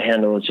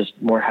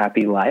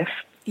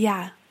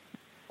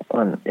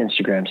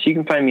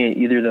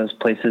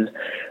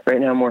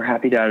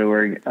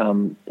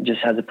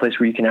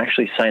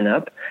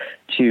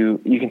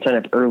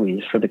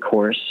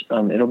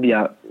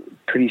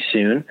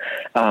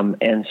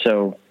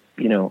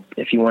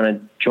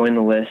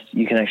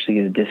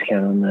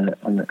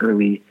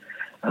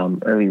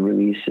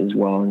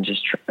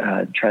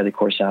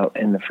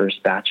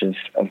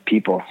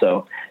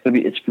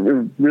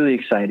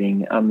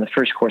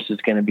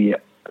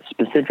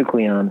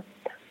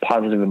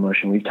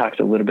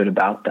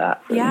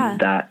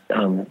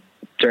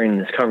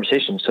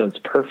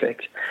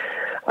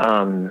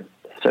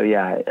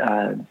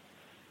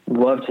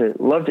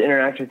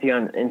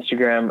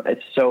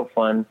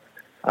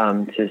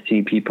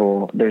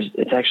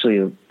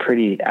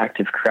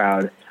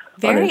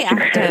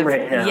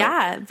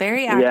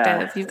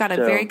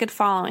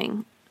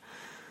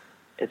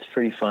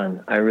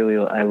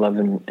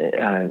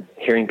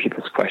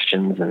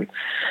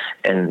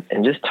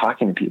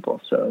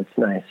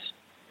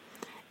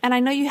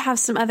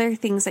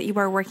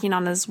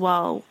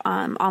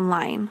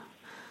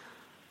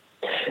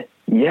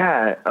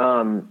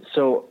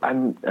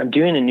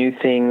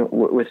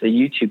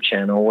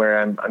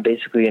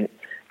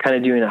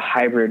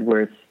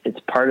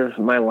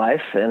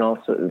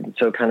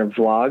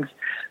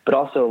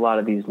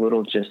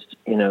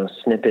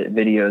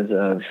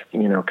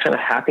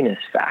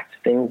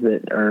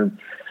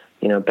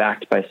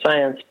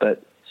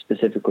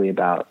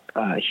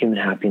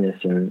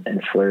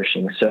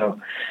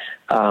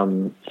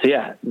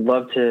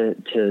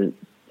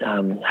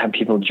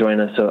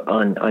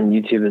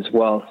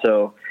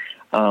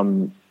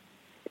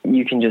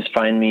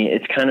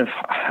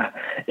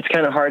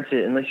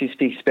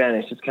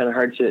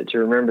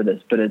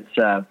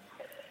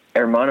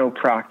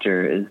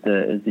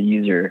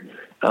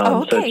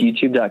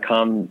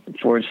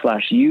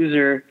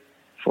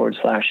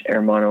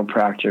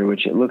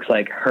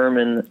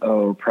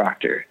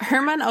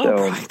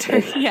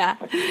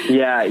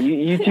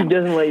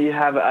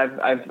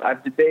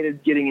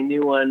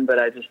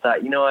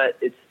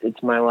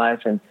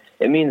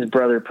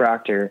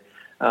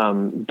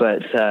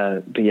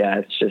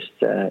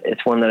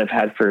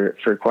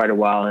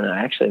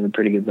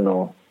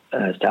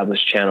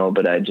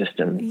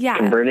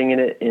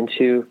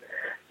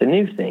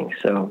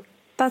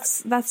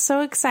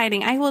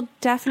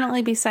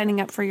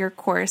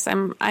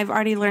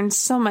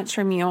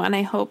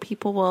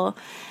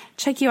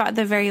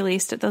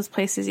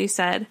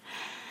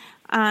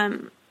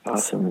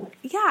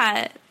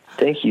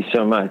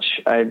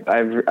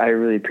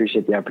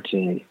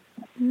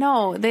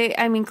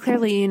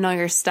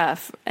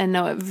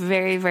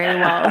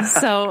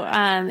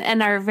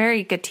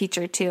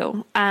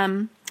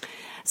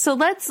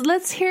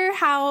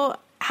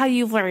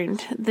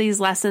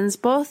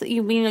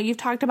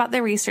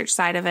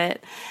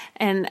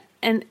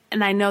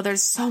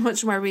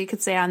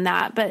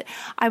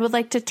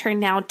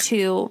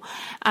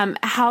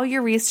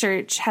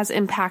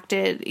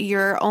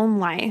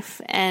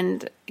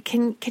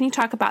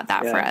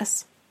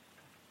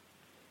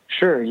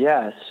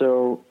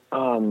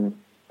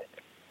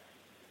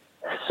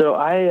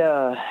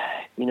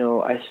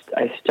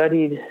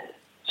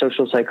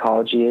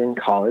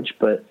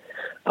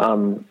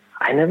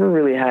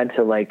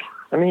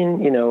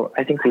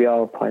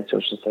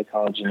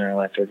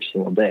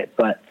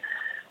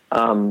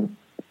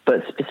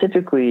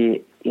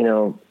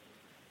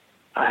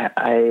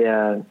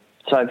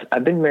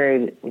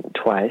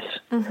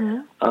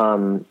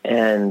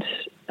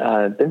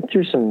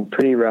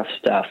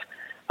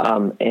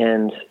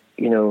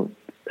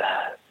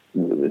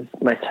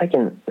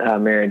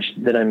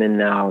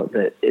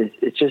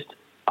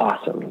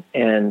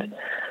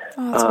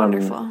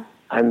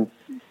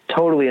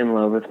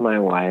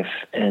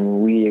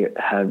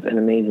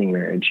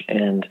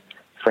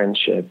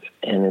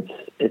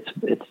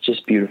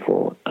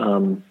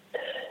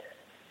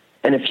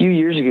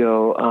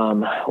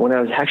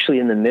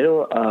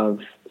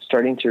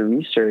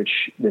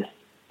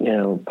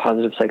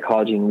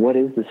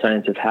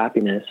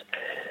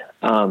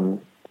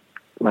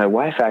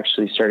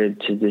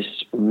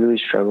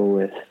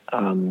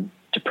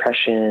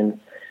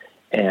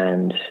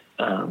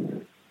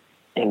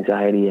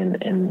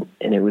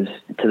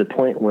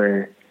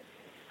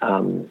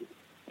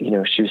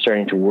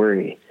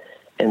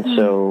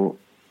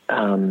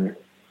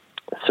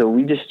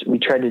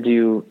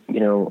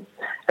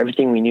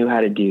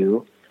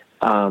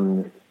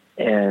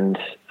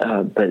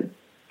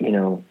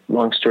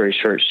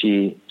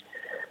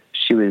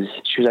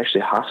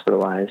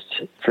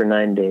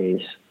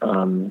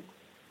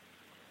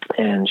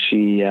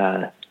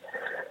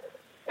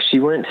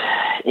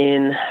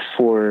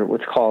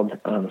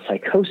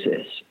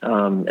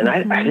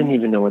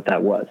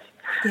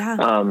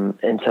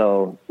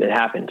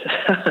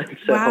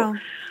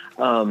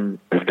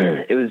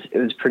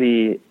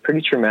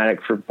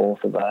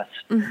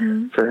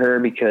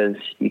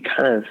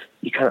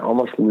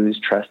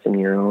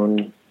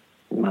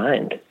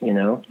mind,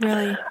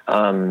 Really?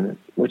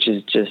 Which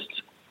is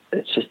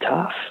it's just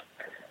tough.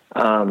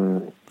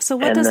 So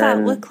what does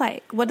that look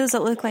like? What does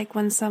it look like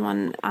when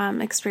someone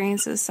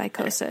experiences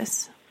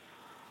psychosis?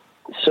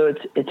 So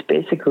it's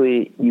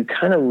basically you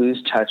kind of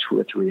lose touch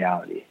with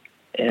reality,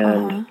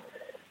 and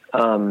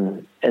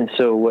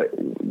so what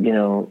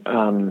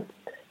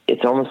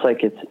it's almost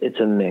like it's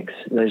a mix.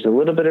 There's a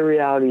little bit of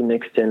reality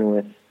mixed in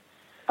with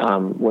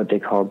what they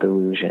call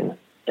delusion,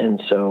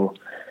 and so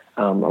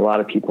a lot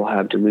of people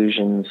have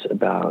delusions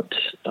about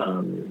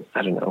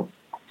I don't know.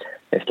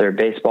 If they're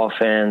baseball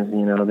fans,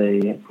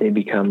 they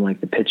become like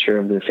the pitcher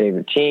of their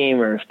favorite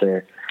team, or if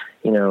they're,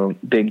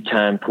 big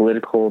time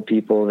political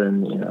people,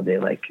 then, they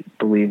like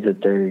believe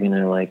that they're going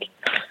to like,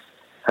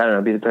 I don't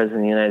know, be the president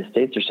of the United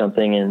States or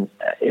something. And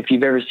if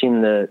you've ever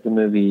seen the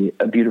movie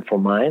A Beautiful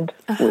Mind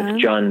with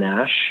John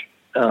Nash,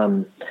 he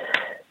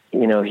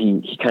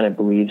kind of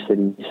believes that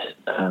he's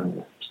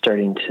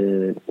starting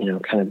to,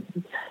 kind of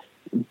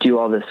do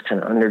all this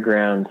kind of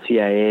underground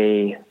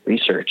CIA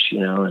research,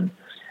 and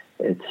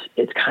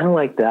it's kind of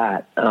like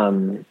that.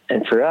 And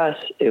for us,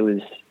 it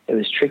was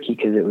tricky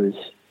because it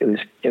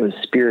was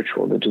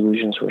spiritual. The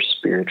delusions were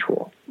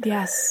spiritual.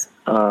 Yes.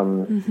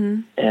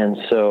 And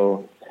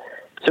so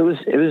it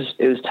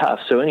was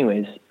tough. So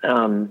anyways,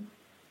 it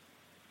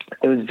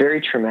was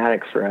very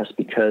traumatic for us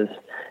because,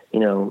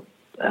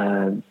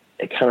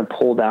 it kind of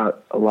pulled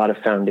out a lot of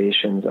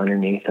foundations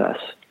underneath us.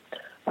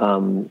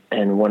 And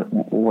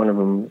one of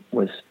them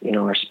was,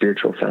 our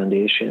spiritual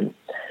foundation.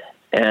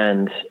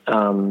 And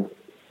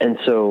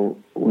so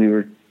we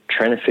were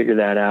trying to figure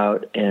that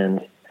out.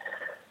 And,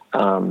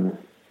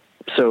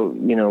 so,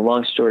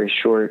 long story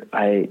short,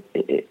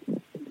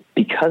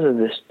 because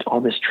of all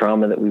this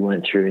trauma that we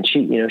went through, and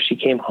she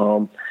came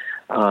home,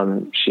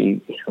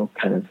 she,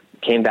 kind of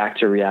came back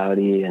to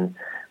reality and,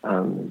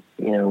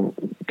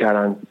 got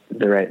on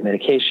the right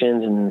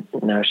medications, and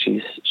now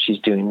she's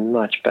doing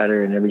much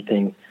better and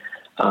everything,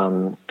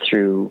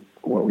 through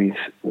what we've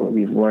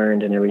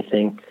learned and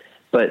everything.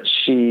 But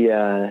she,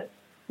 the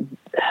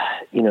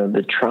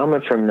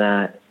trauma from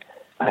that,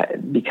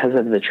 because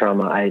of the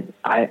trauma,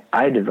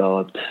 I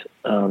developed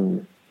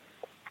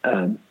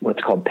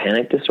what's called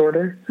panic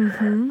disorder.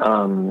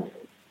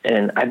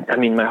 And I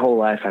mean, my whole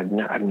life, I've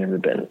never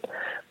been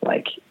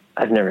like,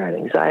 I've never had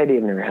anxiety.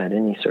 I've never had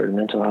any sort of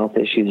mental health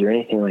issues or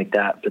anything like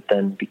that. But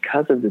then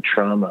because of the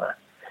trauma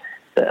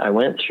that I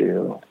went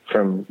through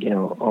from,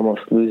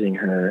 almost losing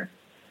her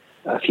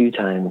a few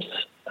times,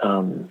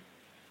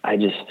 I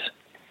just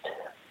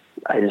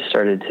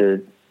started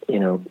to,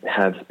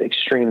 have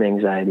extreme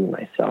anxiety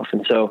myself.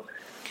 And so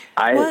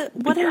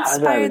what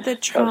inspired the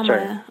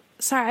trauma?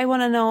 Sorry, I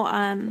want to know,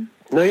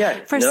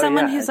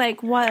 someone who's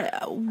like,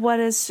 what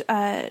is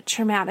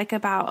traumatic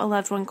about a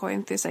loved one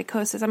going through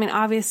psychosis? I mean,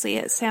 obviously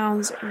it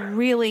sounds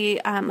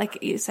really,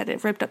 like you said,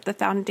 it ripped up the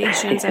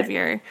foundations of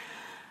your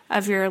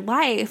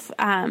life.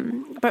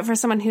 But for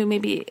someone who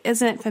maybe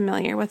isn't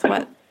familiar with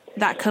what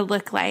that could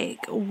look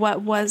like,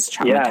 what was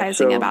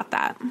traumatizing about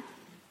that?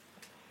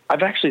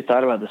 I've actually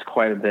thought about this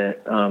quite a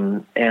bit.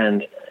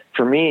 And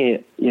for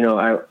me,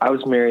 I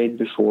was married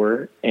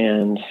before,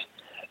 and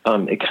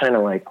it kind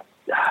of like,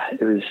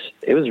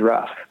 it was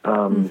rough.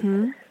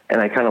 And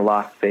I kind of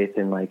lost faith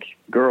in like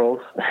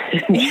girls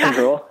in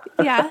general.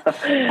 Yeah.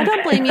 I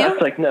don't blame you. I was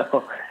like,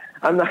 no,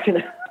 I'm not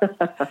going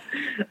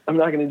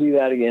to do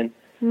that again.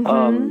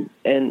 And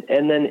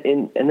then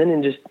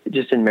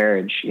in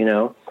marriage,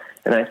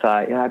 and I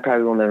thought, I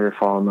probably will never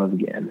fall in love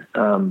again.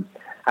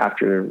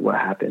 After what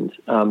happened.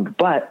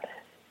 But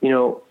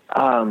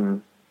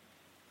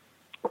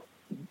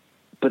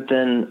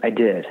then I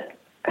did,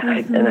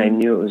 and I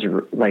knew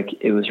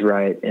it was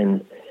right.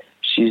 And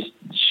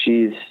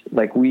she's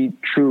like, we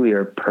truly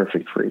are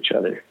perfect for each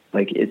other.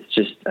 Like, it's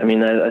just, I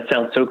mean, that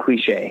sounds so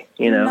cliche,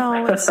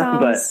 No, it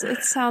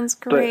sounds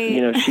great.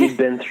 But, she's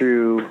been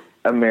through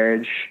a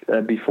marriage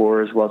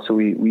before as well. So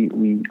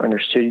we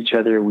understood each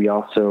other. We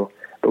also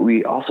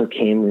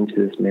came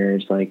into this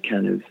marriage, like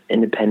kind of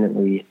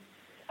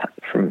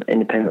from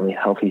independently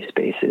healthy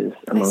spaces,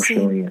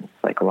 emotionally and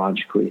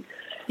psychologically.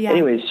 Yeah.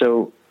 Anyway,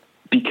 so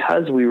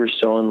because we were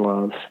so in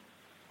love,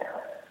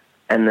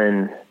 and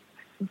then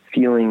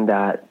feeling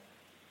that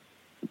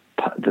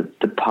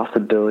the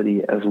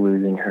possibility of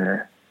losing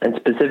her, and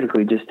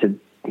specifically just to,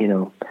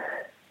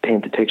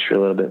 paint the picture a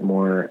little bit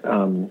more,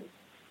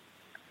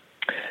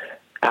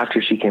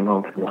 after she came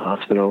home from the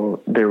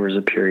hospital, there was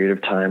a period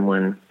of time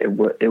when it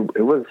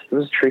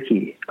was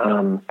tricky,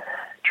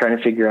 trying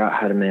to figure out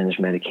how to manage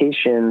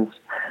medications,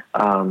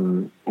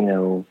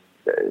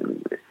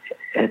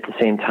 at the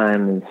same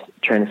time as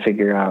trying to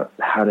figure out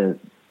how to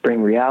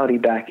bring reality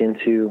back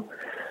into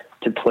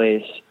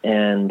place.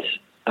 And,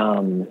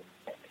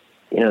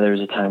 there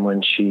was a time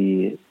when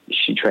she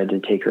tried to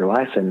take her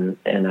life, and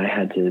I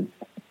had to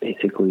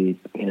basically,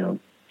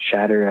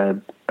 shatter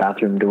a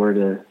bathroom door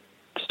to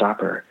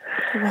stop her.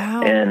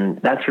 Wow.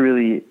 And that's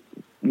really,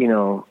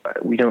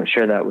 we don't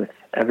share that with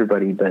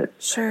everybody, but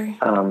sure.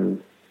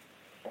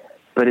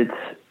 But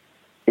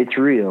it's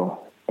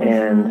real,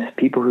 and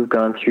people who've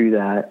gone through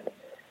that,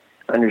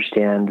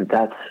 understand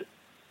that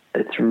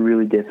it's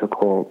really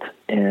difficult.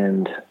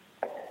 And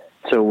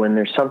so when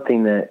there's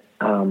something that,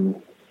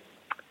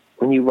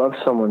 when you love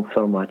someone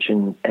so much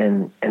and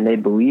they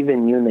believe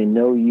in you and they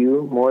know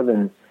you more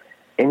than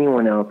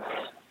anyone else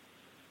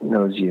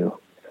knows you,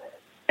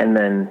 and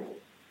then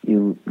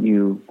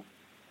you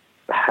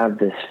have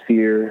this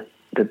fear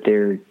that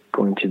they're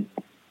going to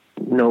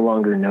no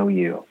longer know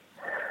you,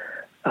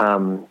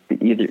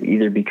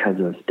 either because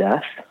of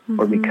death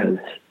or because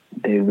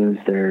they lose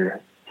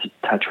their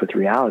touch with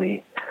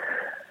reality.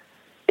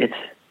 It's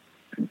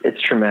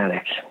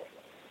traumatic.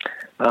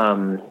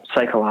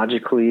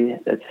 Psychologically,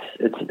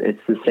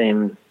 it's the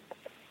same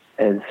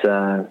as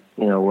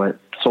what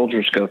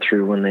soldiers go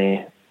through when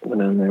they're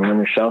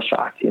shell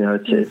shocked.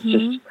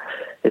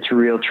 It's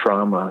real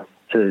trauma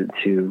to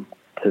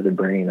the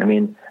brain. I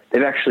mean,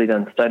 they've actually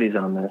done studies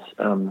on this.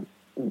 I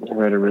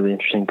read a really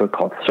interesting book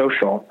called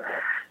Social,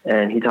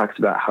 and he talks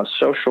about how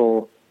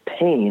social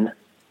pain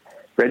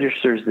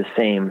registers the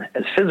same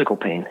as physical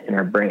pain in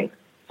our brain.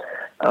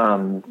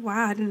 Wow,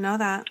 I didn't know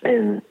that.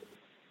 And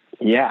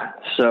yeah,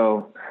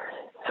 so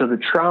the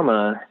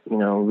trauma,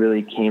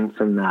 really came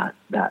from that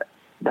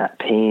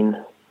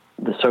pain,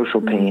 the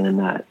social pain, and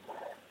that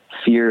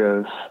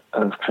fear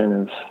of kind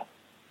of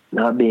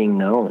not being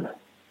known.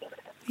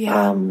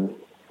 Yeah.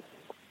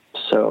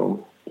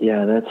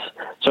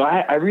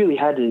 I really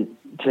had to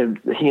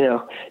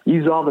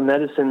use all the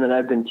medicine that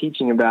I've been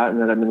teaching about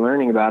and that I've been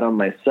learning about on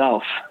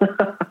myself.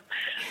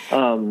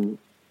 And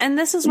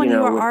this is when you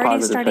were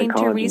already starting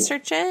psychology. to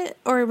research it,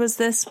 or was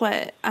this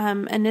what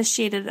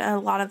initiated a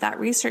lot of that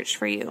research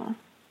for you?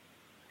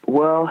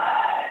 Well,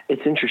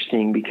 it's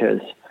interesting because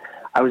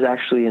I was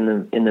actually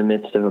in the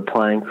midst of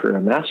applying for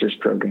a master's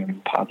program in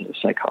positive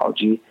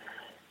psychology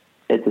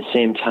at the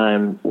same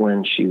time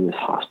when she was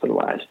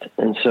hospitalized.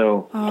 And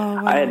so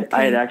I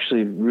had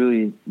actually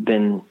really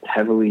been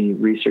heavily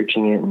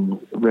researching it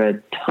and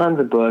read tons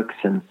of books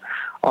and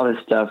all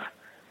this stuff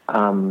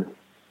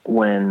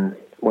when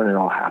it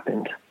all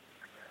happened.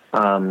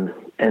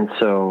 And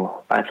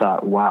so I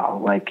thought, wow,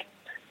 like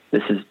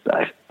this is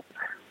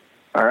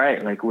all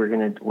right. Like we're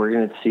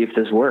gonna see if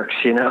this works,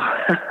 I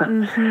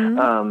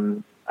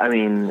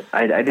mean,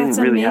 I didn't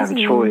really have a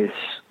choice.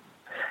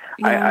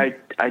 Yeah.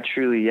 I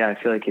truly, I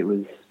feel like it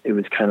was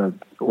kind of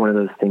one of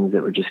those things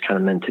that were just kind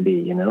of meant to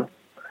be,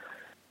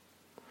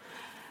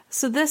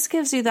 So this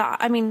gives you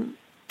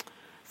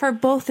for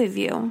both of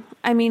you,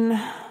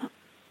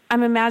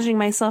 I'm imagining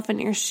myself in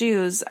your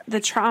shoes, the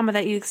trauma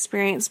that you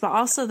experienced, but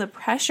also the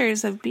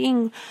pressures of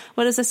being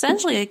what is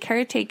essentially a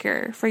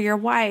caretaker for your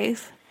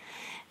wife.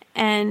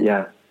 And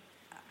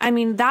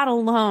that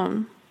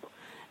alone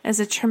is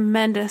a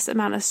tremendous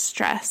amount of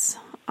stress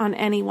on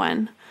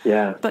anyone.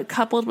 Yeah. But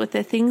coupled with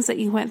the things that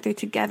you went through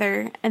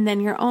together and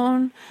then your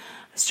own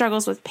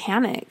struggles with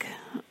panic.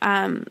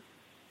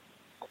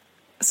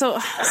 So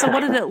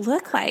what did it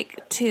look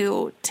like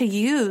to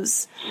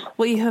use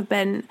what you have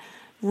been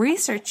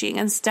researching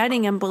and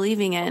studying and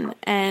believing in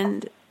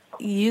and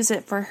use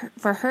it for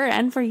her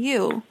and for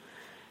you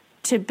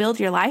to build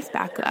your life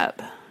back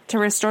up, to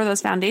restore those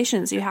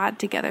foundations you had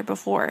together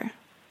before?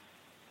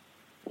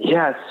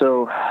 Yeah.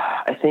 So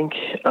I think,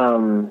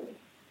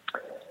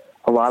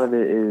 a lot of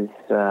it is,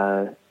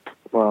 I've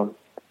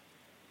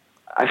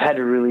had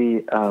to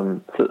really, so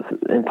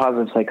in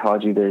positive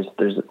psychology, there's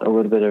a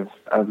little bit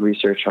of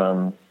research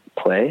on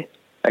play,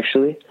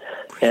 actually,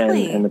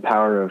 really? and the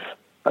power of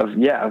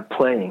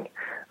playing,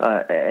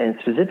 and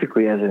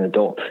specifically as an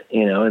adult,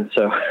 and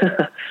so,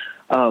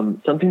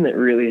 something that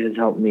really has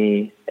helped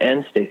me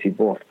and Stacy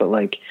both, but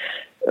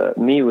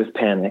me with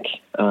panic,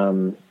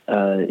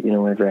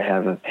 whenever I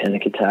have a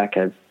panic attack,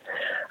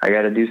 I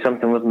got to do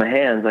something with my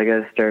hands. I got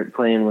to start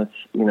playing with,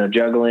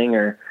 juggling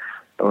or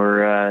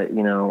I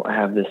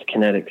have this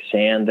kinetic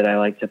sand that I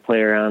like to play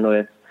around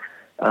with,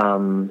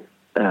 or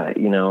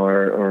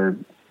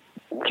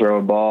throw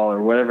a ball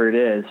or whatever it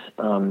is,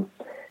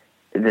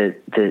 that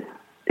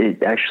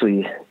it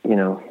actually,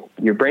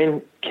 your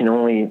brain can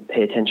only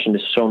pay attention to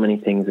so many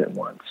things at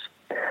once.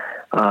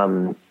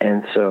 And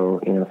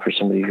so, for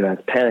somebody who has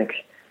panic,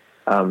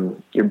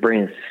 your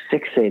brain is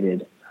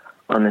fixated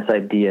on this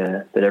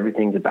idea that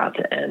everything's about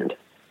to end.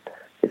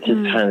 It's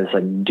just kind of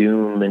this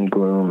doom and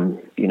gloom,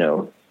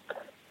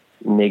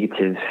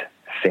 negative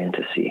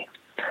fantasy,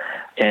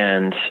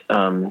 and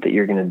that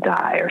you're going to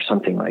die or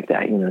something like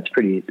that. It's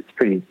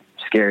pretty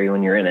scary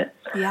when you're in it.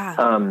 Yeah.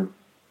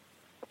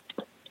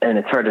 And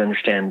it's hard to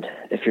understand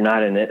if you're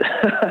not in it.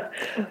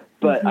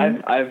 But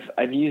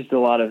I've used a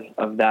lot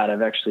of that.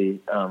 I've actually,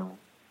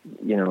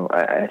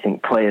 I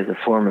think play is a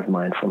form of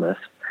mindfulness.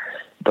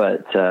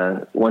 But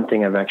one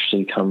thing I've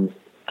actually come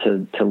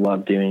to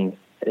love doing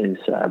is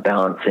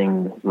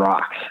balancing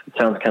rocks. It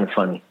sounds kind of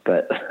funny,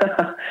 but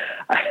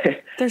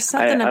there's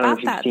something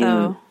about that,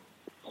 though.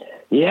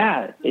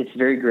 Yeah, it's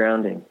very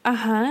grounding.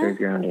 Very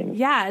grounding.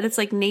 Yeah, and it's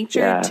like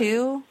nature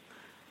too,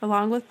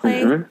 along with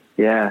play.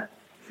 Yeah,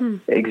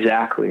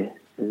 exactly.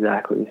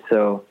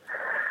 So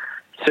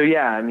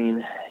yeah,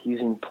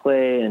 using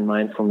play and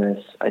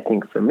mindfulness, I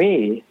think for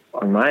me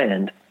on my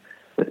end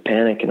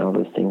panic and all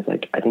those things,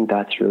 like, I think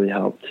that's really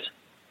helped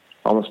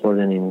almost more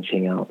than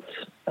anything else.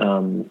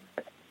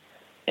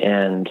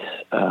 And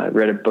I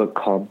read a book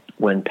called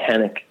When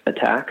Panic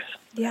Attacks.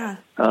 Yeah.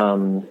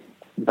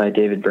 By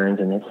David Burns,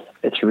 and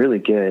it's really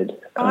good.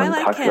 I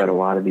like talks him. about a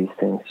lot of these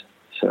things.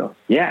 So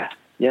yeah,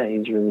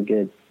 he's really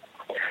good.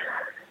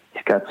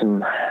 He's got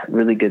some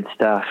really good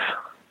stuff.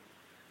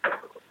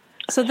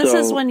 So this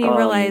is when you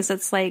realize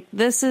it's like,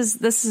 this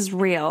is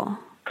real.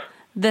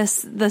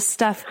 This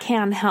stuff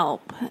can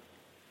help.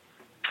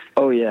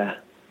 Oh yeah.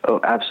 Oh,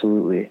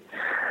 absolutely.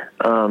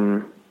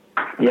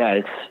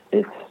 Yeah,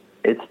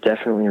 it's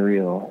definitely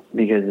real,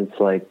 because it's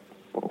like,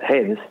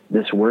 hey,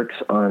 this works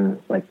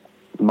on like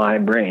my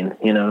brain,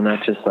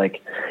 not just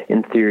like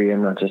in theory.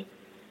 I'm not just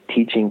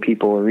teaching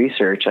people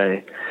research.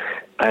 I'm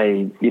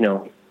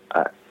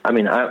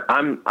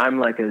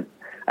like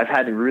I've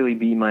had to really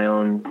be my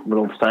own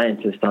little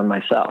scientist on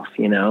myself,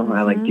 Mm-hmm.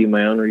 I like do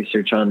my own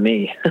research on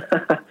me.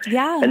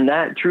 Yeah. And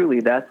that truly,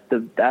 that's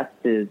the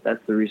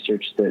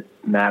research that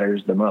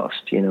matters the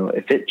most.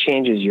 If it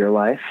changes your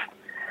life,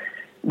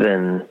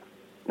 then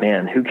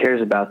man, who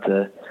cares about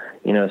the,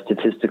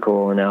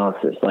 statistical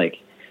analysis? Like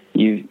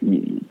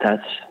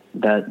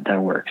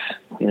that works,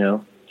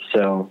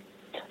 so.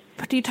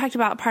 But you talked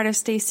about part of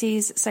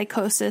Stacy's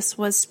psychosis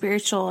was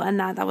spiritual, and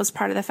that was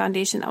part of the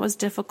foundation that was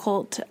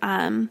difficult.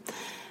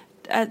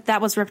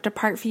 That was ripped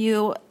apart for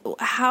you.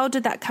 How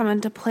did that come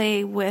into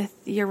play with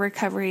your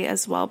recovery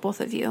as well,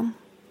 both of you?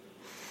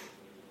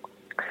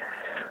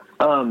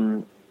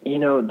 That's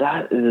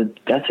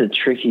a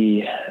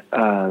tricky,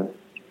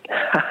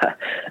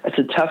 it's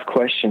a tough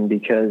question,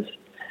 because,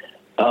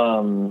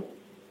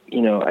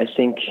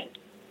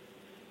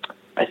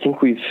 I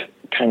think we've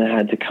kind of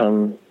had to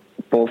come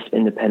both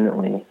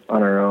independently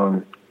on our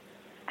own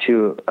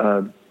to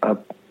a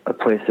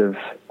place of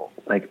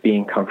like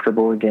being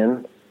comfortable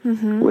again,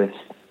 mm-hmm. with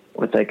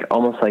like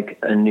almost like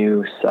a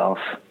new self,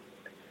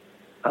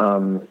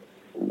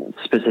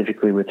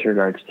 specifically with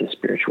regards to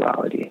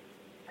spirituality.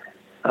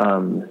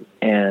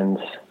 And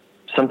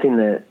something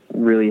that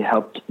really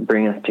helped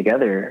bring us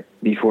together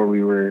before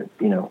we were,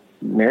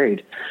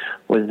 married,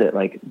 was that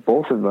like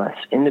both of us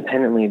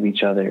independently of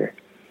each other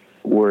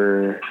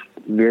were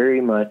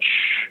very much,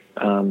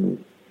 we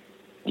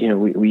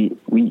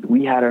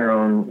had our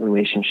own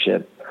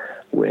relationship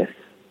with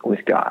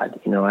God.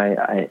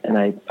 I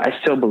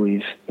still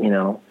believe,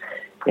 in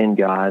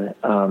God,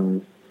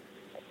 and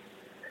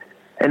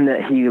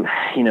that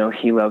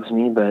he loves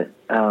me, but,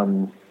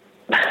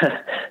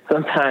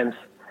 sometimes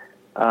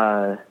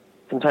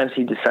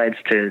he decides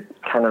to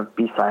kind of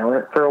be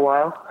silent for a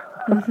while.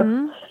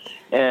 Mm-hmm.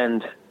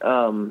 And,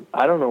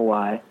 I don't know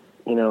why,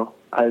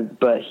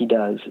 but he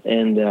does.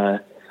 And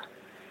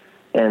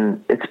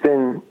it's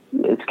kind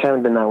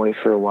of been that way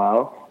for a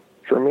while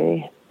for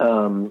me.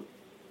 So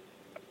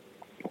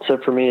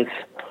for me,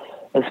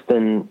 it's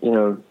been,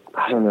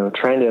 I don't know,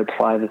 trying to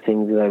apply the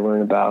things that I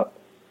learned about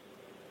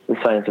the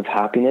science of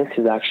happiness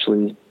has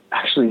actually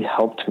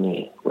helped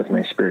me with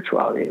my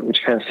spirituality,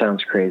 which kind of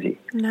sounds crazy.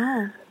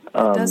 No, it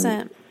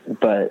doesn't.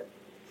 But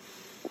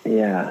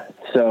yeah,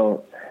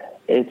 so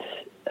it's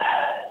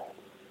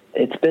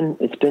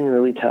been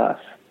really tough,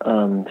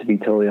 to be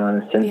totally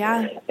honest. And,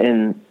 yeah.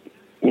 And,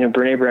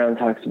 Brené Brown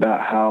talks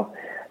about how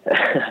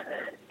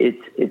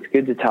it's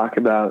good to talk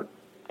about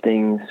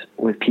things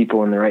with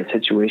people in the right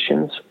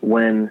situations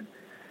when,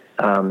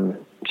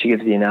 she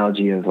gives the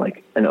analogy of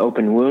like an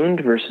open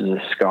wound versus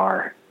a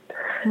scar.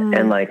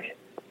 And like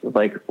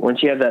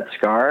once you have that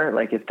scar,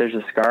 like if there's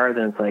a scar,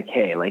 then it's like,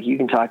 hey, like you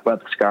can talk about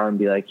the scar and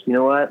be like, you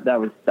know what, that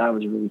was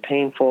really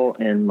painful,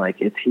 and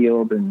like it's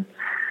healed, and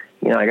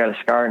I got a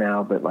scar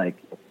now, but like,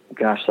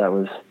 gosh, that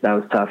was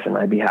tough, and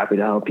I'd be happy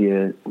to help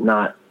you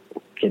not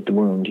get the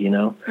wound,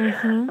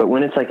 Mm-hmm. But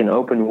when it's like an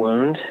open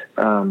wound,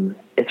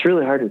 it's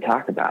really hard to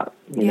talk about,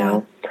 you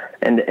know,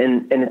 and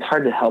it's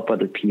hard to help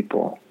other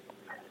people,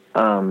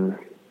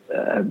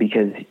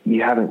 because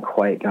you haven't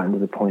quite gotten to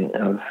the point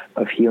of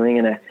healing.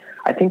 And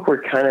I think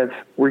we're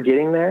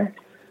getting there.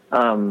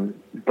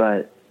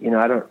 But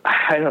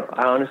I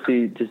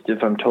honestly, just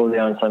if I'm totally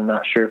honest, I'm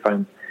not sure if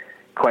I'm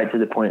quite to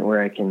the point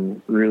where I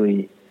can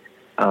really,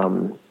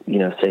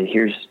 say,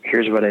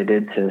 here's what I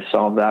did to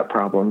solve that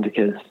problem,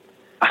 because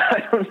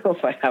I don't know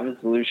if I have a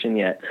solution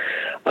yet.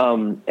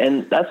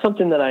 And that's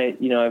something that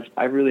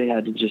I've really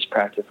had to just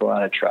practice a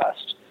lot of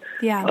trust.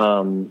 Yeah.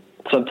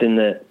 Something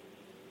that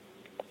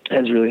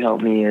has really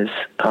helped me is,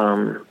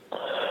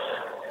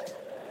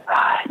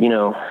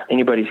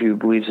 anybody who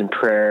believes in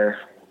prayer,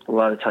 a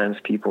lot of times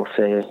people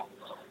say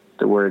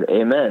the word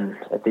amen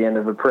at the end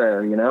of a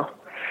prayer,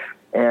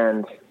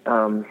 and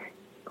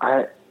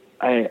I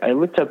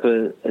looked up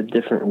a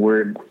different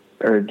word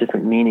or a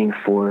different meaning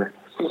for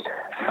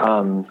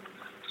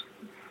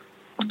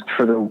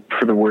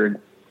the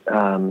word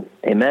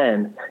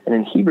amen, and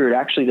in Hebrew it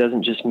actually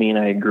doesn't just mean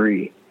I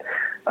agree,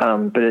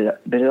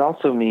 but it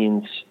also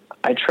means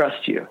I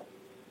trust you.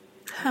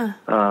 Huh.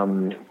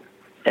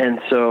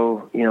 And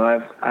so,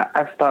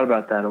 I've thought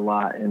about that a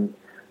lot, and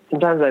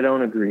sometimes I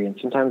don't agree, and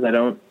sometimes I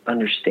don't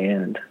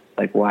understand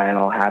like why it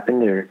all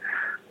happened or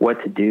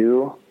what to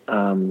do.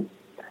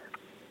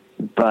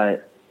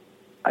 But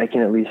I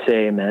can at least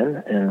say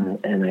amen,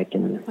 and I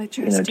can,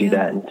 do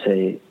that and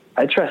say,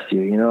 I trust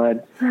you.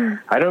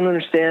 I don't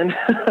understand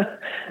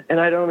and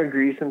I don't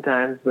agree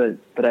sometimes,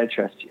 but I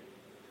trust you.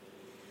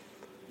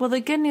 Well, the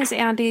good news,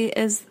 Andy,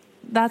 is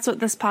that's what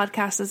this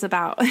podcast is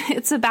about.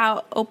 It's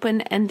about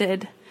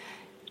open-ended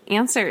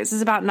answers.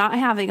 It's about not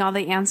having all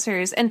the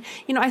answers. And,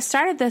 I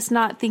started this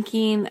not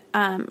thinking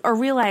or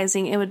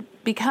realizing it would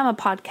become a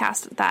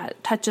podcast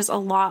that touches a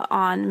lot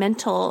on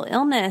mental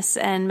illness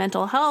and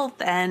mental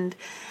health and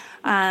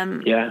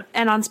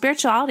on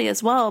spirituality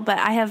as well. But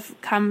I have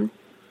come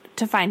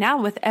to find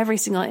out with every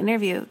single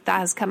interview that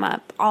has come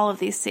up, all of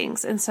these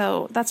things. And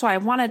so that's why I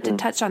wanted to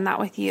touch on that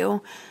with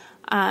you.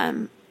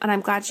 And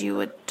I'm glad you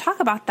would talk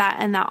about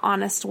that in that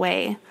honest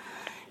way.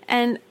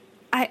 And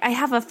I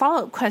have a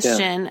follow-up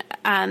question,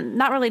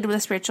 not related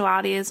with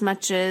spirituality as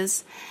much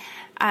as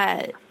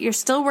you're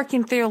still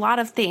working through a lot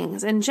of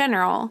things in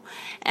general,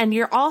 and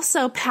you're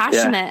also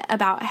passionate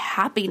about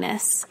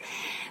happiness.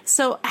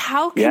 So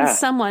how can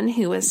someone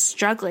who is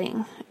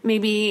struggling,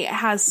 maybe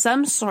has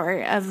some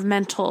sort of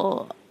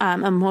mental,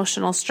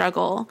 emotional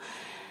struggle,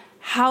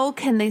 how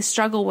can they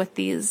struggle with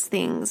these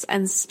things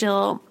and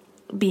still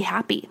be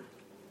happy?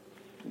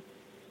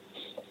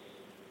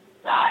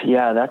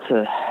 Yeah, that's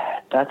a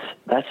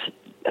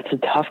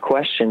tough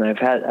question. I've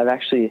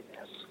actually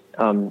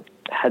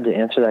had to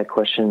answer that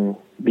question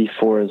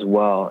before as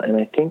well. And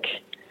I think,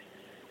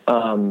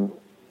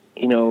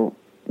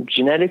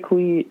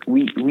 genetically,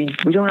 we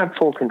don't have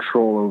full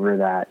control over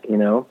that,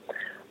 and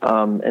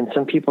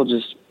some people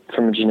just,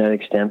 from a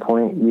genetic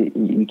standpoint,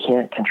 you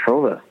can't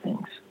control those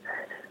things.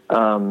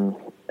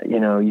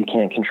 You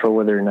can't control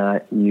whether or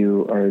not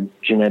you are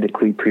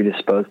genetically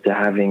predisposed to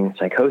having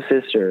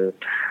psychosis or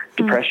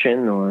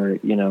depression or,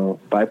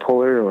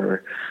 bipolar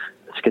or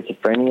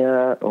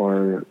schizophrenia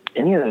or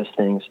any of those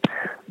things.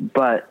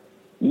 But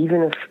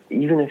even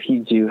if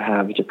you do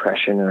have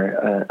depression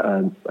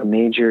or a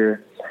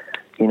major,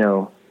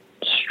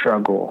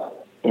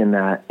 struggle in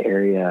that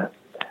area,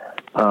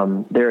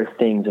 there are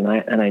things,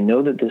 and I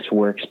know that this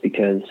works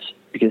because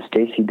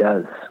Stacy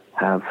does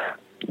have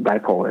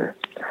bipolar,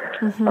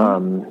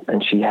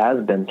 and she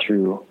has been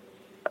through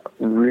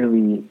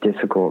really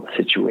difficult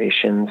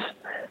situations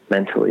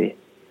mentally,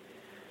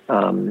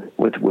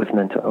 with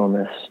mental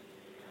illness,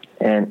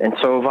 and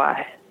so have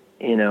I,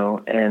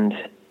 and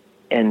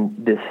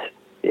this,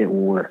 it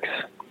works.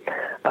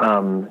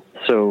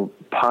 So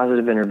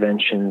positive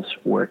interventions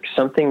work.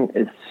 Something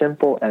as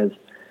simple as,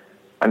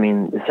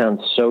 it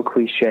sounds so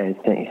cliche.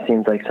 It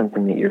seems like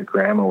something that your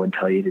grandma would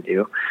tell you to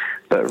do,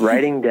 but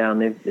writing down,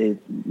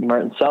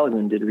 Martin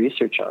Seligman did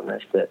research on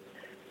this, that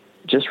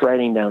just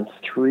writing down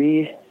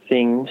 3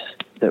 things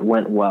that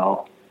went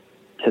well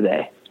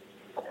today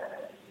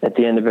at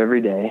the end of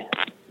every day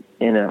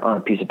on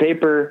a piece of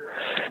paper,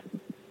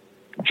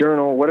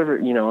 journal, whatever,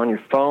 on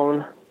your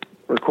phone,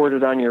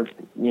 recorded on your,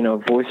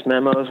 voice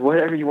memos,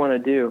 whatever you want to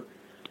do.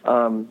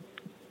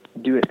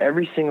 Do it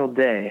every single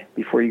day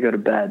before you go to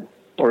bed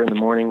or in the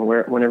morning,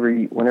 whenever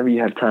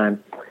you have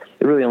time.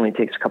 It really only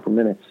takes a couple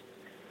minutes.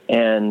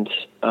 And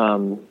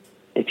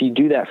if you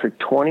do that for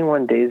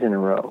 21 days in a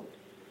row,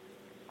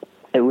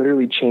 it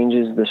literally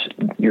changes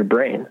your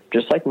brain,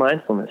 just like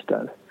mindfulness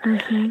does.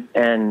 Mm-hmm.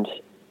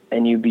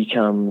 And you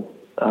become,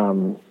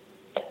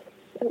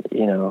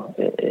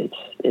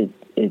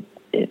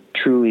 it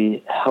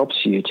truly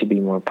helps you to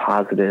be more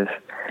positive.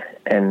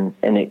 And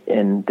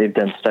they've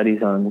done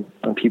studies on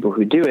people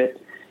who do it,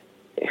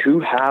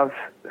 who have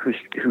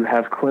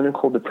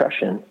clinical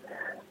depression,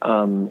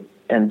 and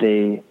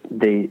they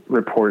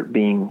report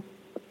being,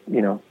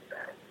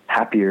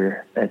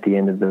 happier at the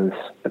end of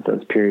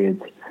those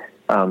periods.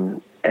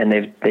 And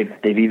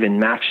they've even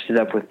matched it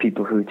up with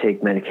people who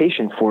take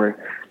medication for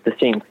the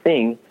same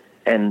thing.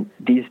 And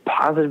these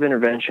positive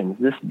interventions,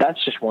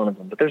 that's just one of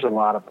them, but there's a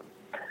lot of them,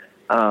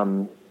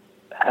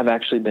 have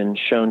actually been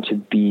shown to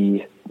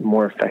be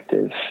more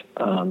effective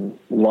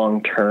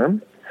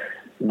long-term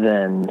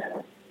than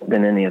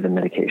any of the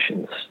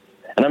medications.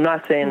 And I'm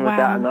not saying with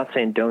that, I'm not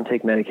saying don't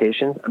take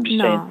medications. I'm just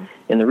saying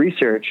in the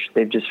research,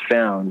 they've just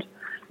found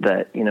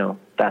that,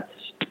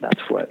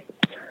 that's what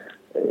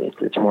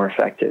it's more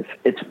effective.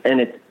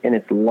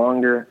 It's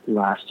longer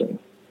lasting.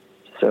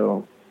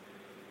 So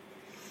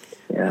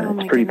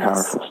it's pretty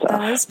powerful stuff.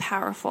 That is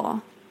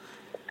powerful.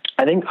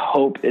 I think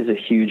hope is a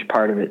huge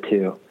part of it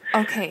too.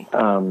 Okay.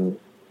 And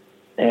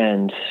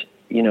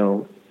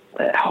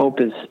hope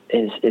is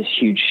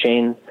huge.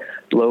 Shane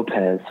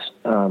Lopez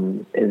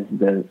is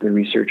the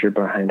researcher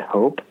behind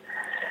hope,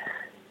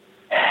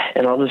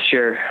 and I'll just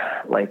share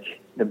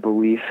the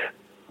belief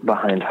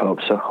behind hope.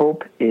 So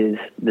hope is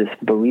this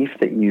belief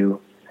that your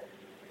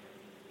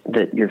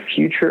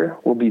future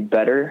will be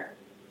better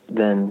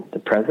than the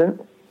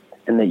present,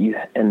 and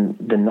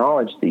the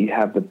knowledge that you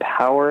have the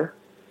power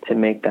to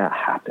make that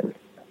happen.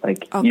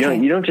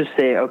 You don't just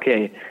say,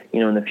 okay,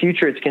 in the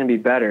future it's going to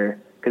be better,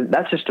 because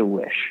that's just a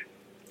wish.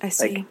 I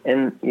see.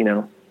 And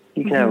you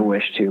can have a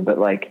wish too, but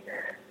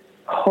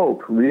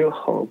hope, real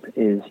hope,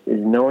 is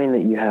knowing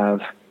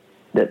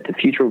that the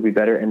future will be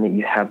better and that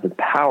you have the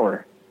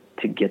power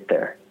to get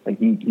there. Like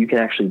you can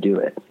actually do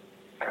it.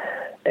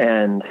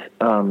 And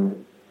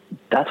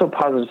that's what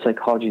positive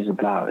psychology is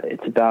about.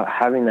 It's about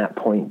having that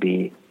point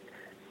B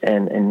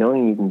and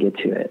knowing you can get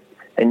to it.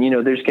 And,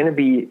 there's going to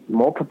be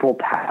multiple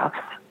paths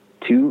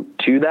to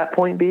that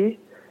point B,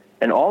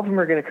 and all of them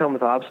are going to come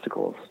with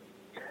obstacles.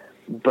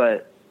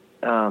 But,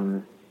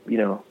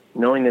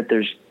 knowing that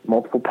there's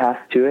multiple paths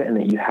to it and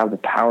that you have the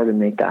power to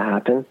make that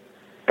happen,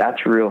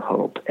 that's real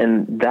hope.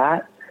 And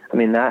that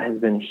has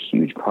been a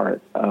huge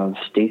part of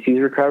Stacy's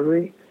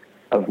recovery,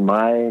 of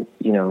my,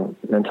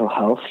 mental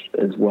health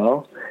as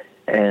well.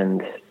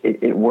 And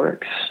it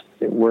works.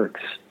 It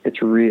works.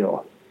 It's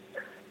real.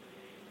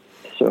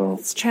 So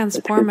it's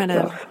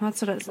transformative.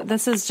 That's what it is.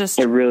 This is just,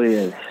 it really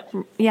is.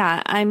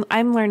 Yeah.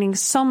 I'm learning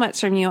so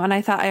much from you, and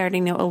I thought I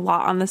already knew a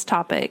lot on this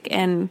topic,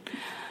 and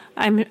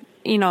I want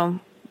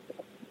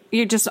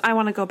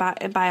to go back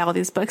and buy all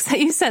these books that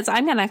you said. So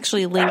I'm going to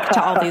actually link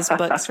to all these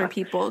books for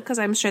people, because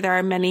I'm sure there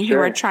are many who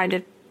are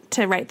trying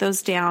to write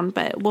those down,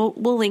 but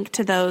we'll link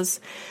to those.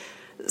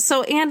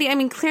 So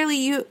Andy,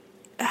 clearly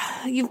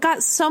you've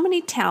got so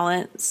many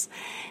talents,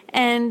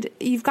 and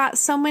you've got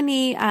so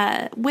many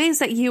ways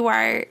that you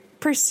are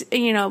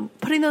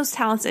putting those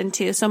talents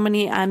into so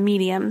many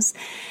mediums.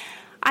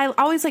 I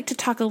always like to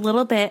talk a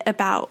little bit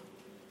about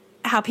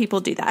how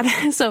people do that.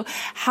 So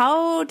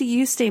how do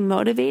you stay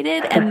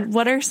motivated, and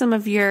what are some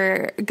of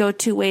your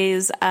go-to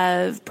ways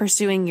of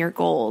pursuing your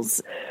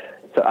goals?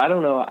 So I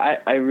don't know. I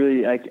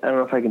don't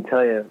know if I can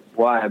tell you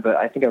why, but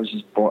I think I was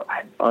just born.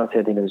 Honestly,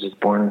 I think I was just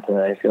born with it.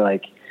 I feel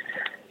like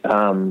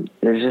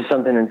there's just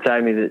something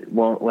inside me that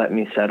won't let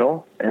me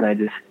settle. And I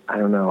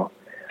don't know.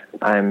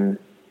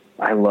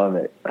 I love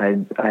it. I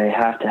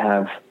have to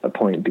have a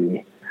point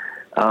B.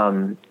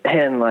 And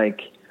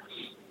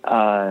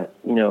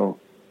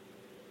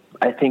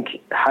I think,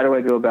 how do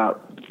I go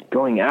about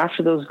going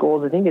after those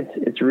goals? I think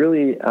it's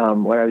really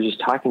what I was just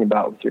talking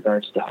about with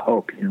regards to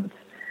hope.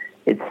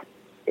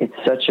 It's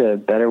such a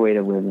better way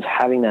to live,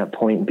 having that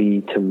point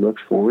B to look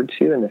forward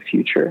to in the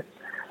future,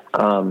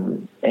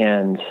 and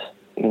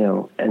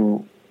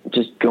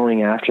just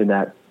going after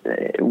that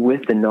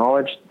with the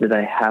knowledge that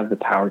I have the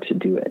power to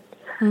do it.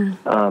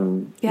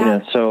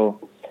 So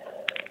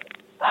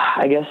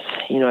I guess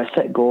I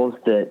set goals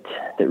that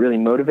really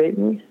motivate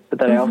me, but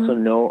that I also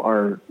know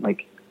are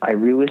like, I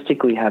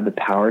realistically have the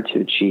power to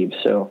achieve.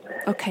 So,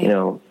 okay.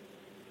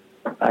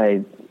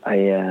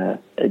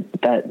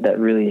 That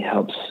really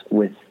helps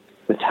with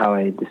how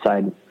I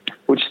decide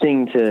which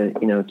thing to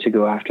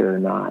go after or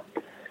not.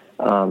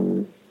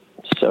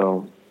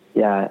 So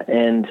yeah.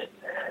 And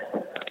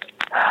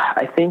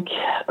I think,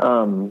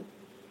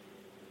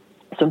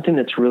 something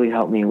that's really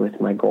helped me with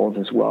my goals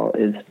as well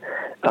is,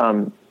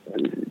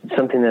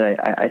 something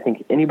that I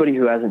think anybody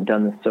who hasn't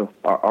done this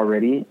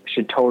already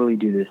should totally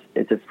do this.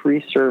 It's a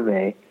free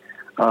survey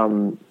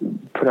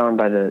put on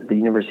by the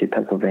University of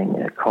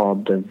Pennsylvania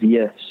called the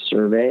VIA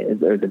survey,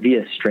 or the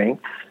VIA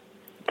strength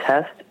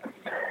test.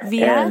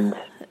 VIA?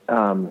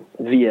 And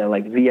VIA,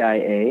 like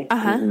VIA.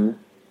 Uh-huh. Mm-hmm.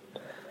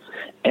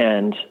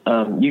 And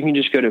you can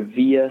just go to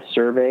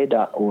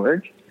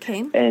viasurvey.org.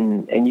 Okay.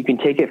 And you can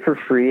take it for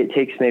free. It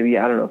takes maybe,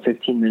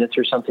 15 minutes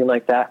or something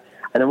like that.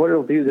 And then what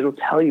it'll do is it'll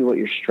tell you what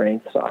your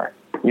strengths are,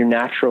 your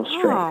natural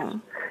strengths.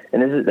 Oh.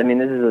 And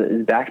this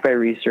is backed by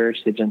research.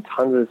 They've done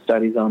tons of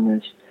studies on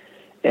this.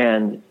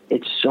 And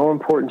it's so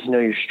important to know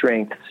your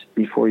strengths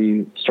before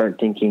you start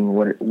thinking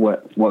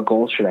what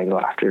goals should I go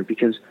after?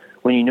 Because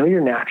when you know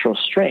your natural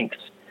strengths,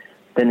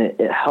 then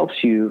it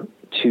helps you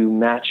to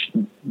match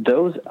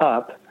those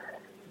up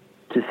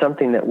to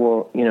something that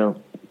will,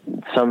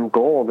 some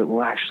goal that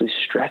will actually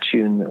stretch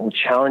you and that will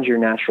challenge your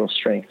natural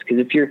strengths.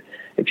 Because if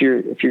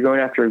you're going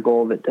after a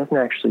goal that doesn't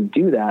actually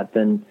do that,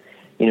 then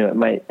it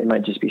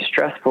might just be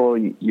stressful.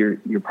 You're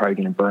probably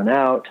going to burn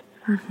out.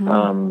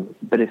 Mm-hmm.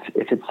 But if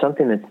it's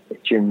something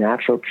it's your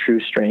natural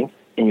true strength,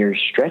 and you're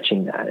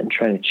stretching that and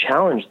trying to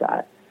challenge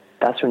that,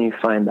 that's when you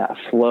find that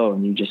flow,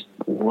 and you just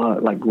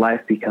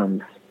life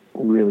becomes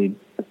really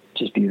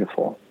just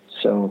beautiful.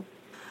 So.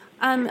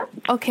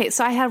 Okay,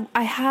 so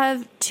I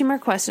have two more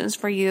questions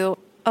for you.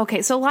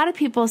 Okay, so a lot of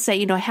people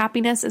say,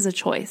 happiness is a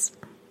choice.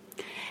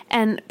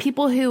 And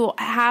people who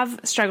have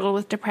struggled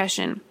with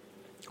depression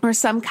or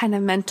some kind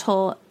of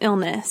mental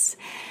illness,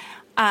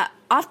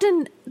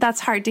 often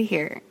that's hard to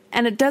hear.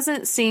 And it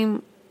doesn't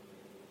seem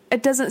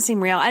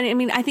real.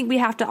 I think we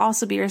have to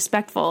also be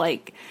respectful.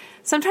 Like,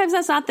 sometimes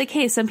that's not the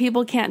case. Some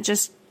people can't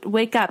just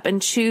wake up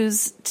and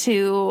choose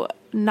to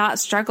not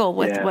struggle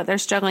with what they're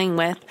struggling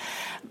with.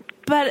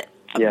 But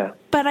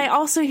I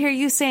also hear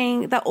you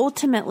saying that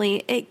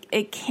ultimately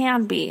it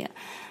can be.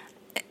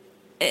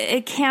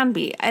 It can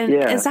be. And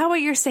is that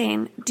what you're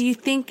saying? Do you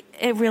think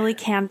it really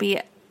can be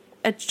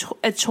a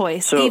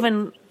choice,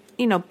 even,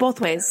 both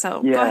ways?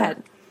 So go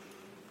ahead.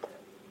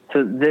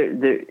 So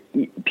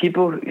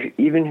people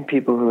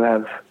who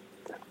have,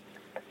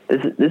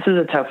 this is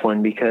a tough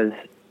one, because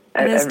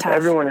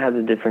everyone has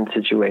a different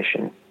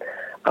situation.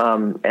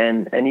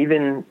 And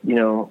even,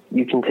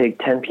 you can take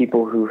 10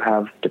 people who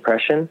have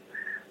depression,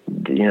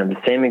 the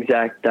same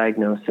exact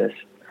diagnosis,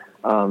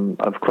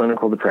 of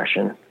clinical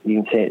depression.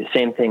 You can say the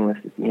same thing with,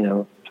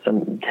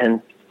 some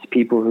 10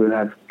 people who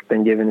have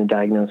been given a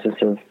diagnosis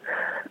of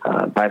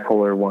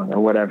bipolar 1 or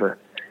whatever.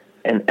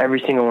 And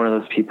every single one of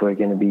those people are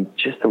going to be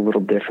just a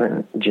little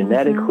different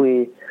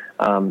genetically,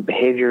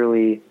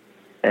 behaviorally,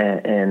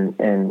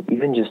 and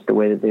even just the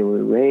way that they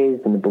were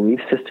raised and the belief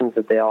systems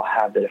that they all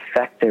have that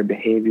affect their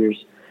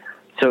behaviors.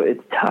 So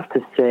it's tough to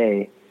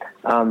say.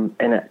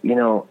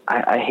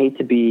 I hate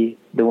to be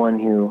the one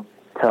who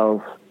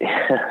tells,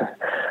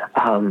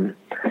 I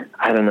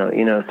don't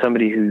know,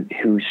 somebody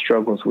who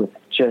struggles with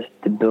just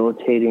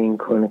debilitating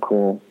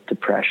clinical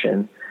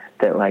depression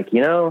that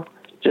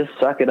just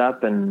suck it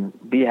up and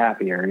be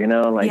happier,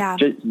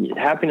 just,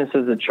 happiness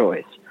is a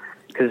choice.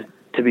 Because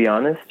to be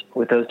honest,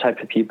 with those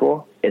types of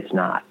people, it's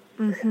not.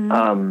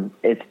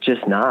 It's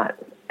just not.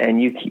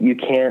 And you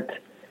can't,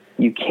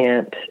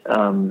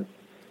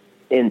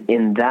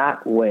 in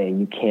that way,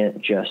 you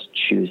can't just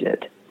choose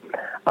it.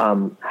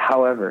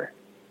 However,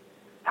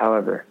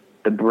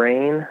 the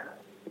brain,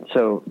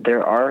 so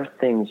there are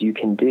things you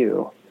can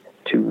do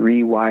to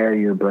rewire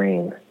your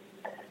brain.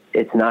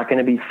 It's not going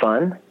to be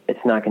fun.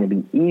 It's not going to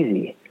be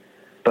easy,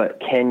 but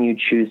can you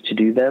choose to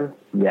do them?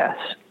 Yes.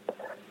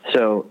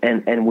 So,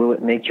 and will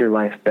it make your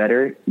life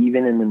better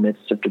even in the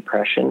midst of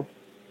depression?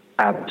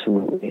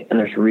 Absolutely. And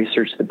there's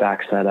research that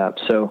backs that up.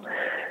 So,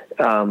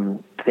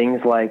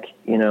 things like,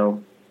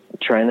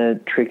 trying to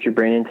trick your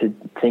brain into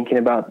thinking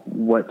about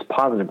what's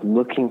positive,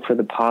 looking for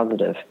the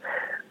positive.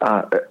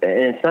 And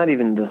it's not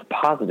even the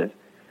positive.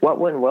 What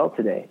went well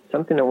today?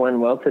 Something that went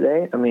well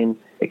today. I mean,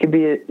 it could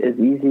be as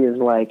easy as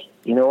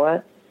you know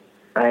what?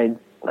 I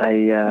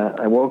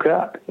woke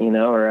up,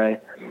 or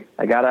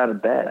I got out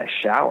of bed, I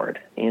showered,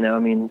 I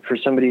mean, for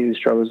somebody who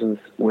struggles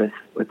with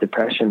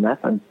depression,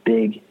 that's a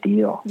big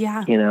deal.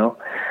 Yeah.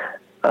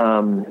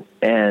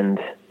 And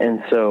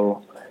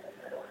so,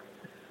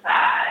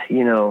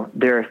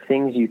 there are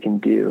things you can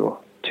do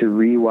to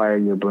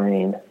rewire your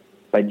brain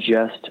by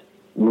just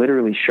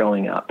literally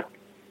showing up,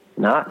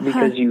 not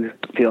because you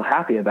feel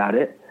happy about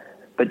it,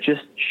 but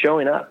just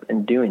showing up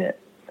and doing it.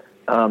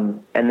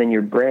 And then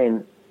your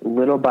brain,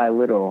 little by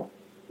little,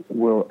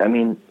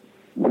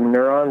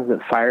 neurons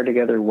that fire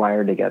together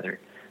wire together.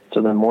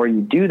 So the more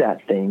you do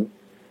that thing,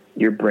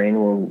 your brain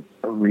will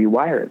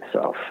rewire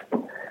itself.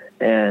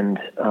 And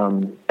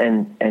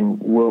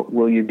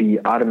will you be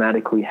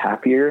automatically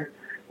happier?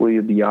 Will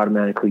you be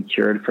automatically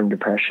cured from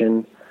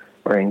depression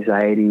or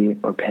anxiety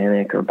or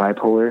panic or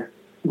bipolar?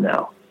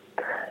 No.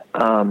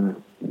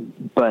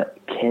 But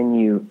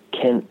can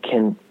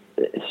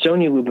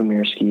Sonia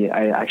Lubomirsky,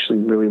 I actually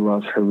really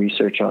love her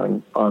research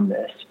on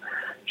this.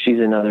 She's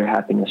another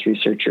happiness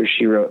researcher.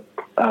 She wrote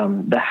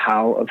The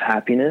How of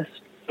Happiness.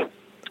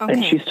 Okay.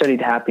 And she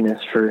studied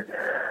happiness for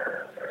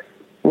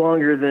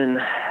longer than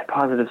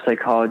positive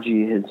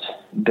psychology has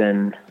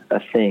been a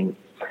thing.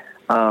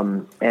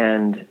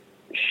 And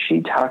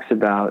she talks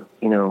about,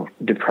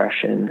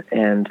 depression.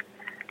 And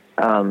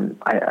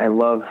I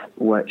love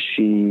what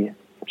she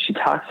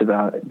talks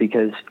about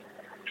because,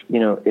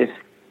 if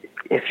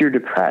you're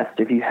depressed,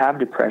 if you have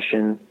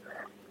depression,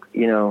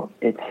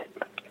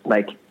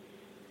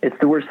 it's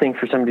the worst thing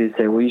for somebody to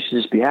say, well, you should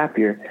just be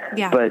happier.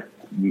 Yeah. But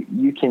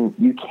you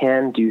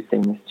can do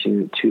things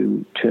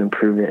to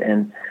improve it.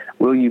 And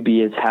will you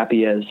be as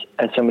happy as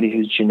somebody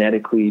who's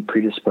genetically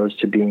predisposed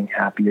to being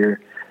happier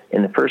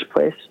in the first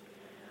place?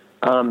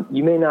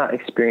 You may not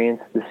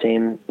experience the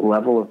same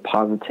level of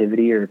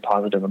positivity or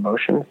positive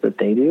emotions that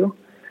they do.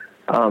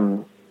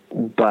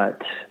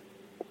 But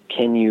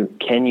can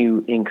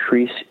you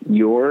increase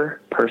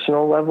your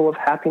personal level of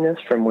happiness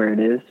from where it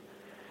is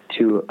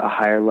to a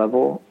higher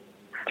level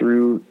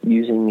through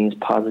using these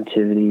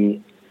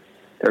positivity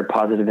or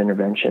positive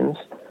interventions?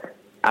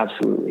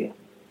 Absolutely.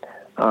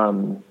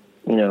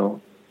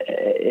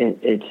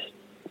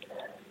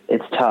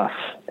 It's tough,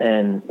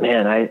 and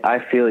man, I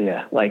feel you.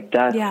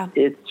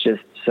 It's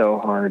just so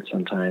hard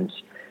sometimes.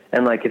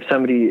 And if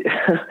somebody,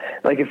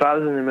 if I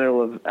was in the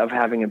middle of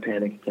having a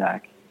panic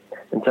attack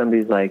and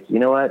somebody's like, you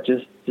know what,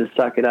 just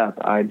suck it up,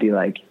 I'd be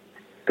like,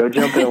 go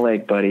jump in a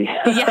lake, buddy.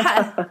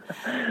 Yeah.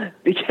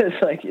 Because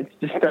it's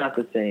just not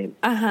the same.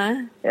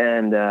 Uh-huh.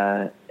 And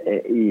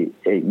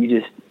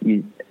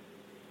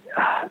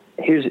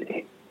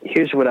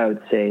here's what I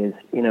would say is,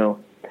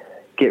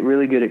 get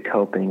really good at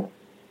coping.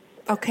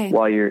 Okay.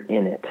 While you're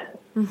in it.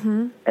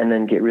 Mm-hmm. And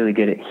then get really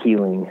good at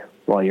healing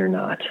while you're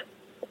not.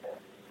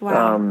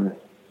 Wow.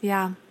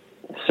 Yeah.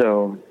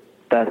 So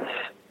that's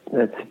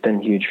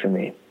been huge for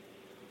me.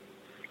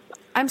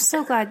 I'm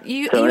so glad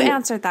you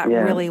answered that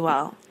really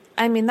well.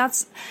 I mean,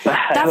 that's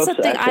the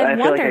thing I wondered.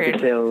 Feel like I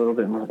could say it a little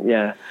bit more.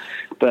 Yeah,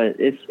 but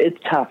it's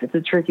tough. It's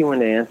a tricky one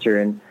to answer,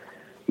 and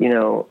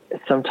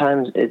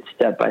sometimes it's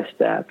step by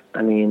step.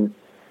 I mean,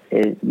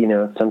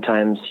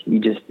 sometimes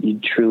you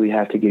truly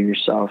have to give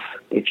yourself.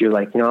 If you're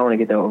like, I want to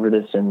get over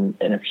this in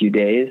a few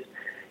days.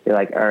 You're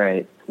like, all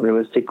right,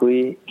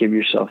 realistically, give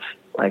yourself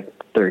like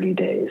 30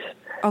 days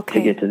Okay.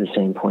 to get to the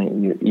same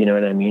point. You know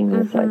what I mean?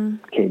 It's like,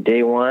 okay,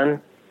 day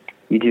one,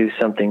 you do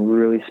something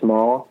really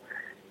small,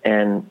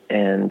 and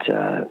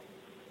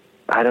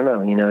I don't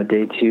know,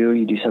 day two,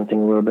 you do something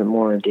a little bit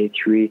more, day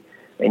three,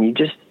 and you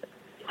just,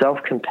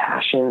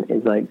 self-compassion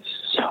is like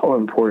so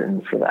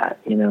important for that.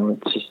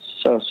 It's just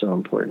so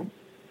important.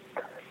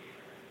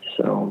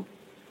 So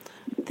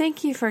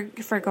thank you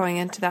for going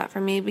into that for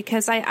me,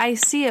 because I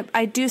see it.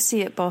 I do see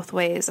it both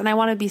ways, and I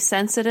want to be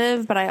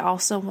sensitive, but I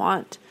also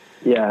want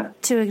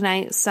to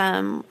ignite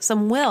some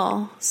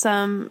will,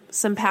 some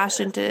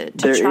passion to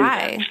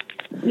try.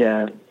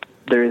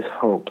 There is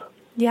hope.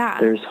 Yeah.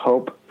 There's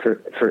hope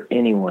for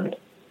anyone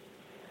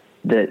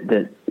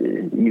that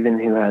even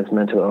who has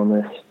mental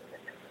illness,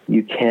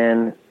 you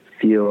can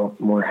feel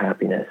more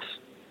happiness.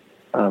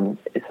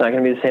 It's not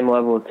going to be the same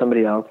level as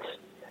somebody else,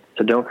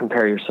 so don't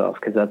compare yourself,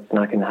 because that's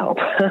not going to help.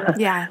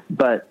 Yeah,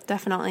 but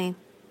definitely,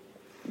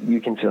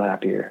 you can feel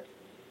happier.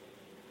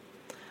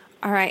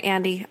 All right,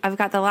 Andy, I've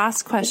got the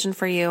last question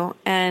for you,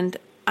 and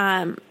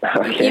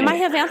okay. You might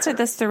have answered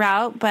this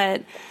throughout,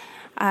 but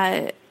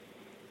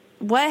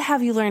what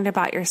have you learned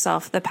about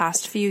yourself the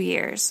past few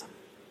years?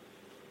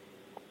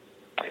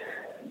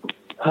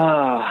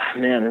 Oh,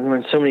 man, I've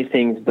learned so many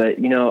things, but,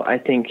 I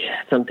think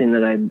something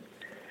that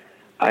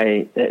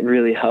that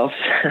really helps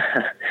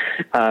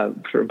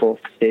for both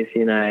Stacey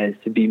and I is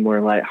to be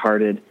more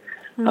lighthearted,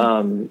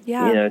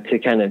 to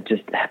kind of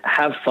just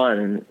have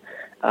fun,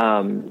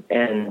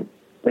 and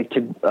like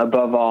to,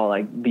 above all,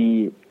 like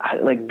be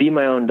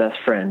my own best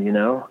friend,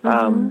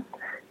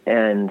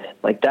 and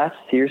like that's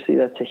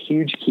a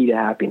huge key to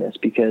happiness,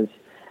 because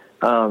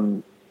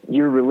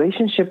your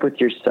relationship with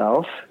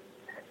yourself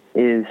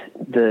is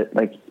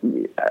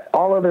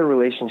all other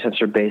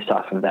relationships are based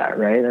off of that,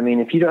 right? I mean,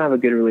 if you don't have a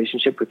good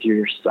relationship with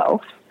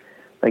yourself,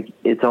 like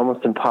it's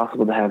almost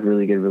impossible to have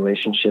really good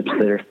relationships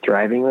that are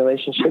thriving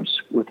relationships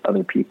with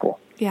other people.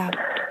 Yeah.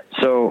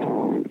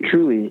 So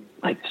truly,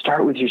 like,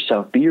 start with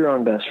yourself, be your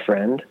own best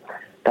friend.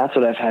 That's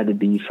what I've had to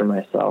be for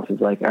myself,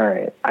 is like, all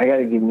right, I got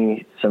to give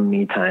me some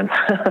me time.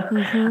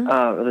 That's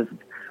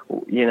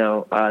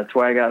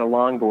why I got a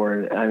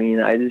longboard. I mean,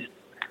 I just,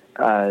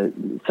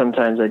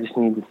 sometimes I just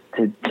need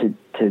to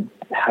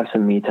have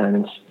some me time,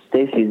 and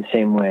Stacey the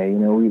same way.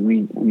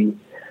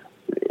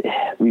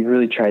 We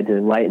really tried to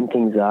lighten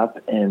things up,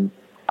 and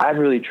I've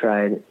really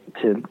tried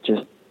to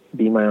just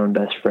be my own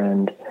best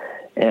friend,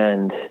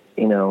 and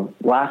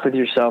laugh with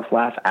yourself,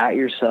 laugh at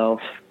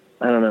yourself.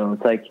 I don't know.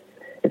 It's like,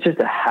 it's just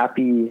a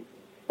happy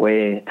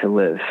way to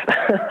live.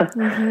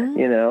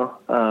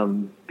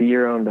 Be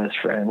your own best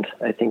friend.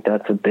 I think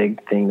that's a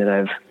big thing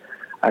that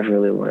I've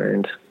really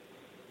learned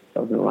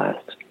over the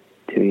last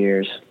 2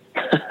 years.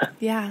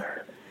 Yeah.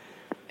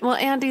 Well,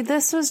 Andy,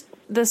 this was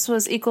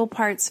equal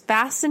parts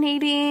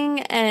fascinating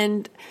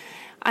and,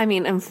 I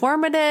mean,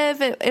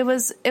 informative. It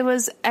was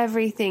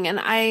everything. And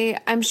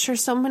I'm sure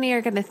so many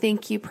are going to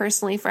thank you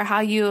personally for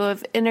how you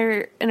have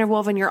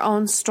interwoven your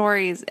own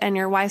stories and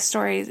your wife's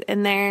stories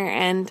in there,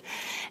 and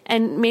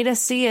made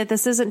us see it.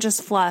 This isn't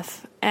just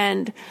fluff,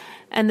 and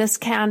this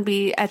can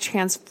be a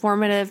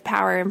transformative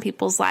power in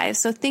people's lives.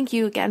 So thank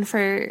you again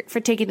for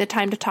taking the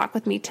time to talk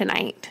with me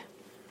tonight.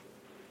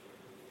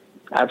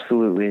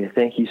 Absolutely.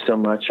 Thank you so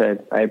much.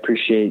 I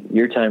appreciate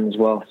your time as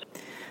well.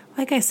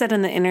 Like I said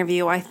in the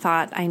interview, I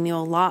thought I knew a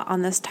lot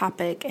on this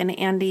topic, and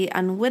Andy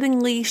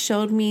unwittingly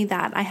showed me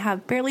that I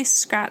have barely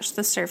scratched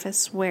the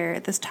surface where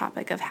this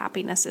topic of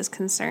happiness is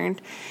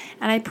concerned.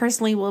 And I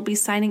personally will be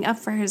signing up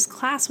for his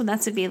class when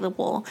that's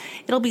available.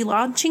 It'll be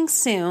launching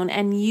soon,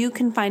 and you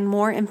can find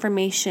more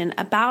information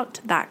about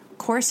that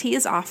course he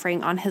is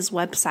offering on his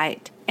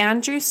website,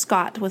 Andrew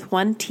Scott with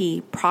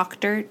 1T,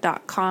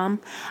 Proctor.com.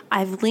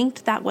 I've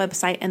linked that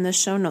website in the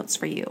show notes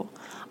for you.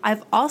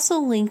 I've also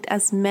linked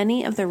as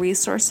many of the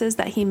resources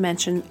that he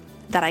mentioned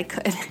that I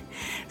could.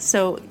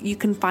 So you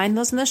can find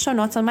those in the show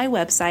notes on my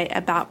website,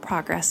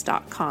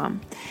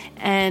 aboutprogress.com.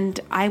 And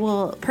I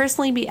will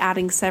personally be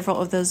adding several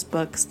of those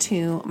books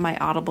to my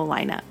Audible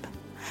lineup.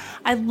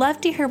 I'd love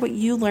to hear what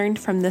you learned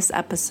from this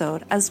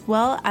episode, as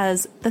well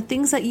as the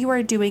things that you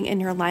are doing in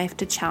your life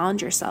to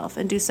challenge yourself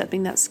and do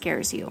something that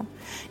scares you.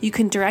 You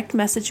can direct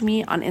message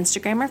me on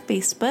Instagram or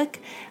Facebook.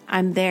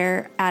 I'm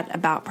there at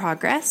About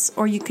Progress,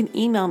 or you can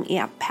email me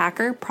at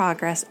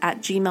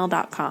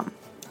packerprogress@gmail.com.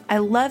 I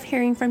love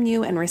hearing from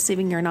you and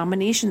receiving your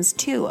nominations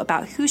too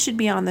about who should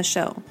be on the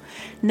show.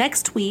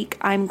 Next week,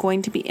 I'm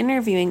going to be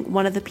interviewing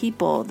one of the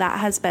people that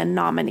has been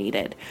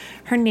nominated.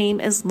 Her name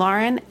is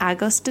Lauren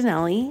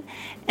Agostinelli,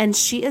 and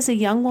she is a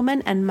young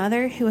woman and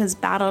mother who has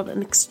battled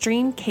an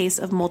extreme case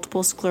of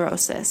multiple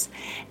sclerosis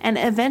and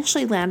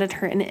eventually landed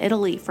her in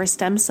Italy for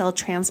stem cell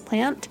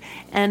transplant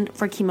and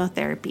for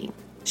chemotherapy.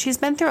 She's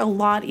been through a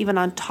lot even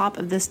on top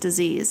of this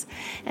disease,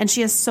 and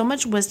she has so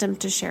much wisdom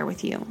to share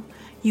with you.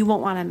 You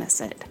won't want to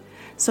miss it.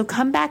 So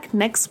come back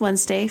next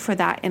Wednesday for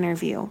that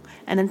interview.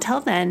 And until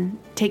then,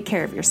 take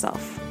care of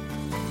yourself.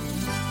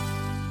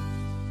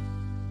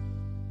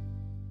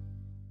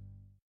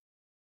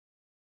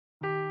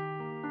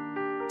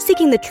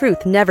 Seeking the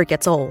truth never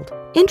gets old.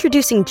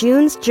 Introducing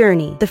June's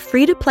Journey, the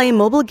free-to-play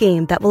mobile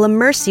game that will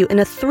immerse you in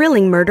a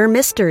thrilling murder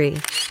mystery.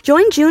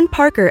 Join June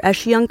Parker as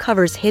she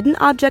uncovers hidden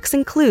objects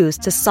and clues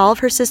to solve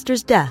her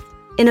sister's death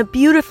in a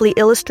beautifully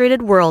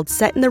illustrated world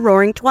set in the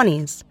Roaring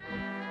 '20s.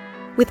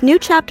 With new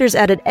chapters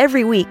added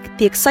every week,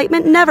 the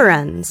excitement never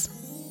ends.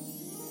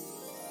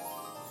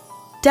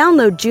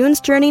 Download June's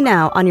Journey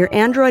now on your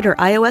Android or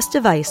iOS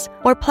device,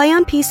 or play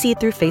on PC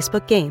through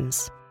Facebook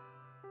Games.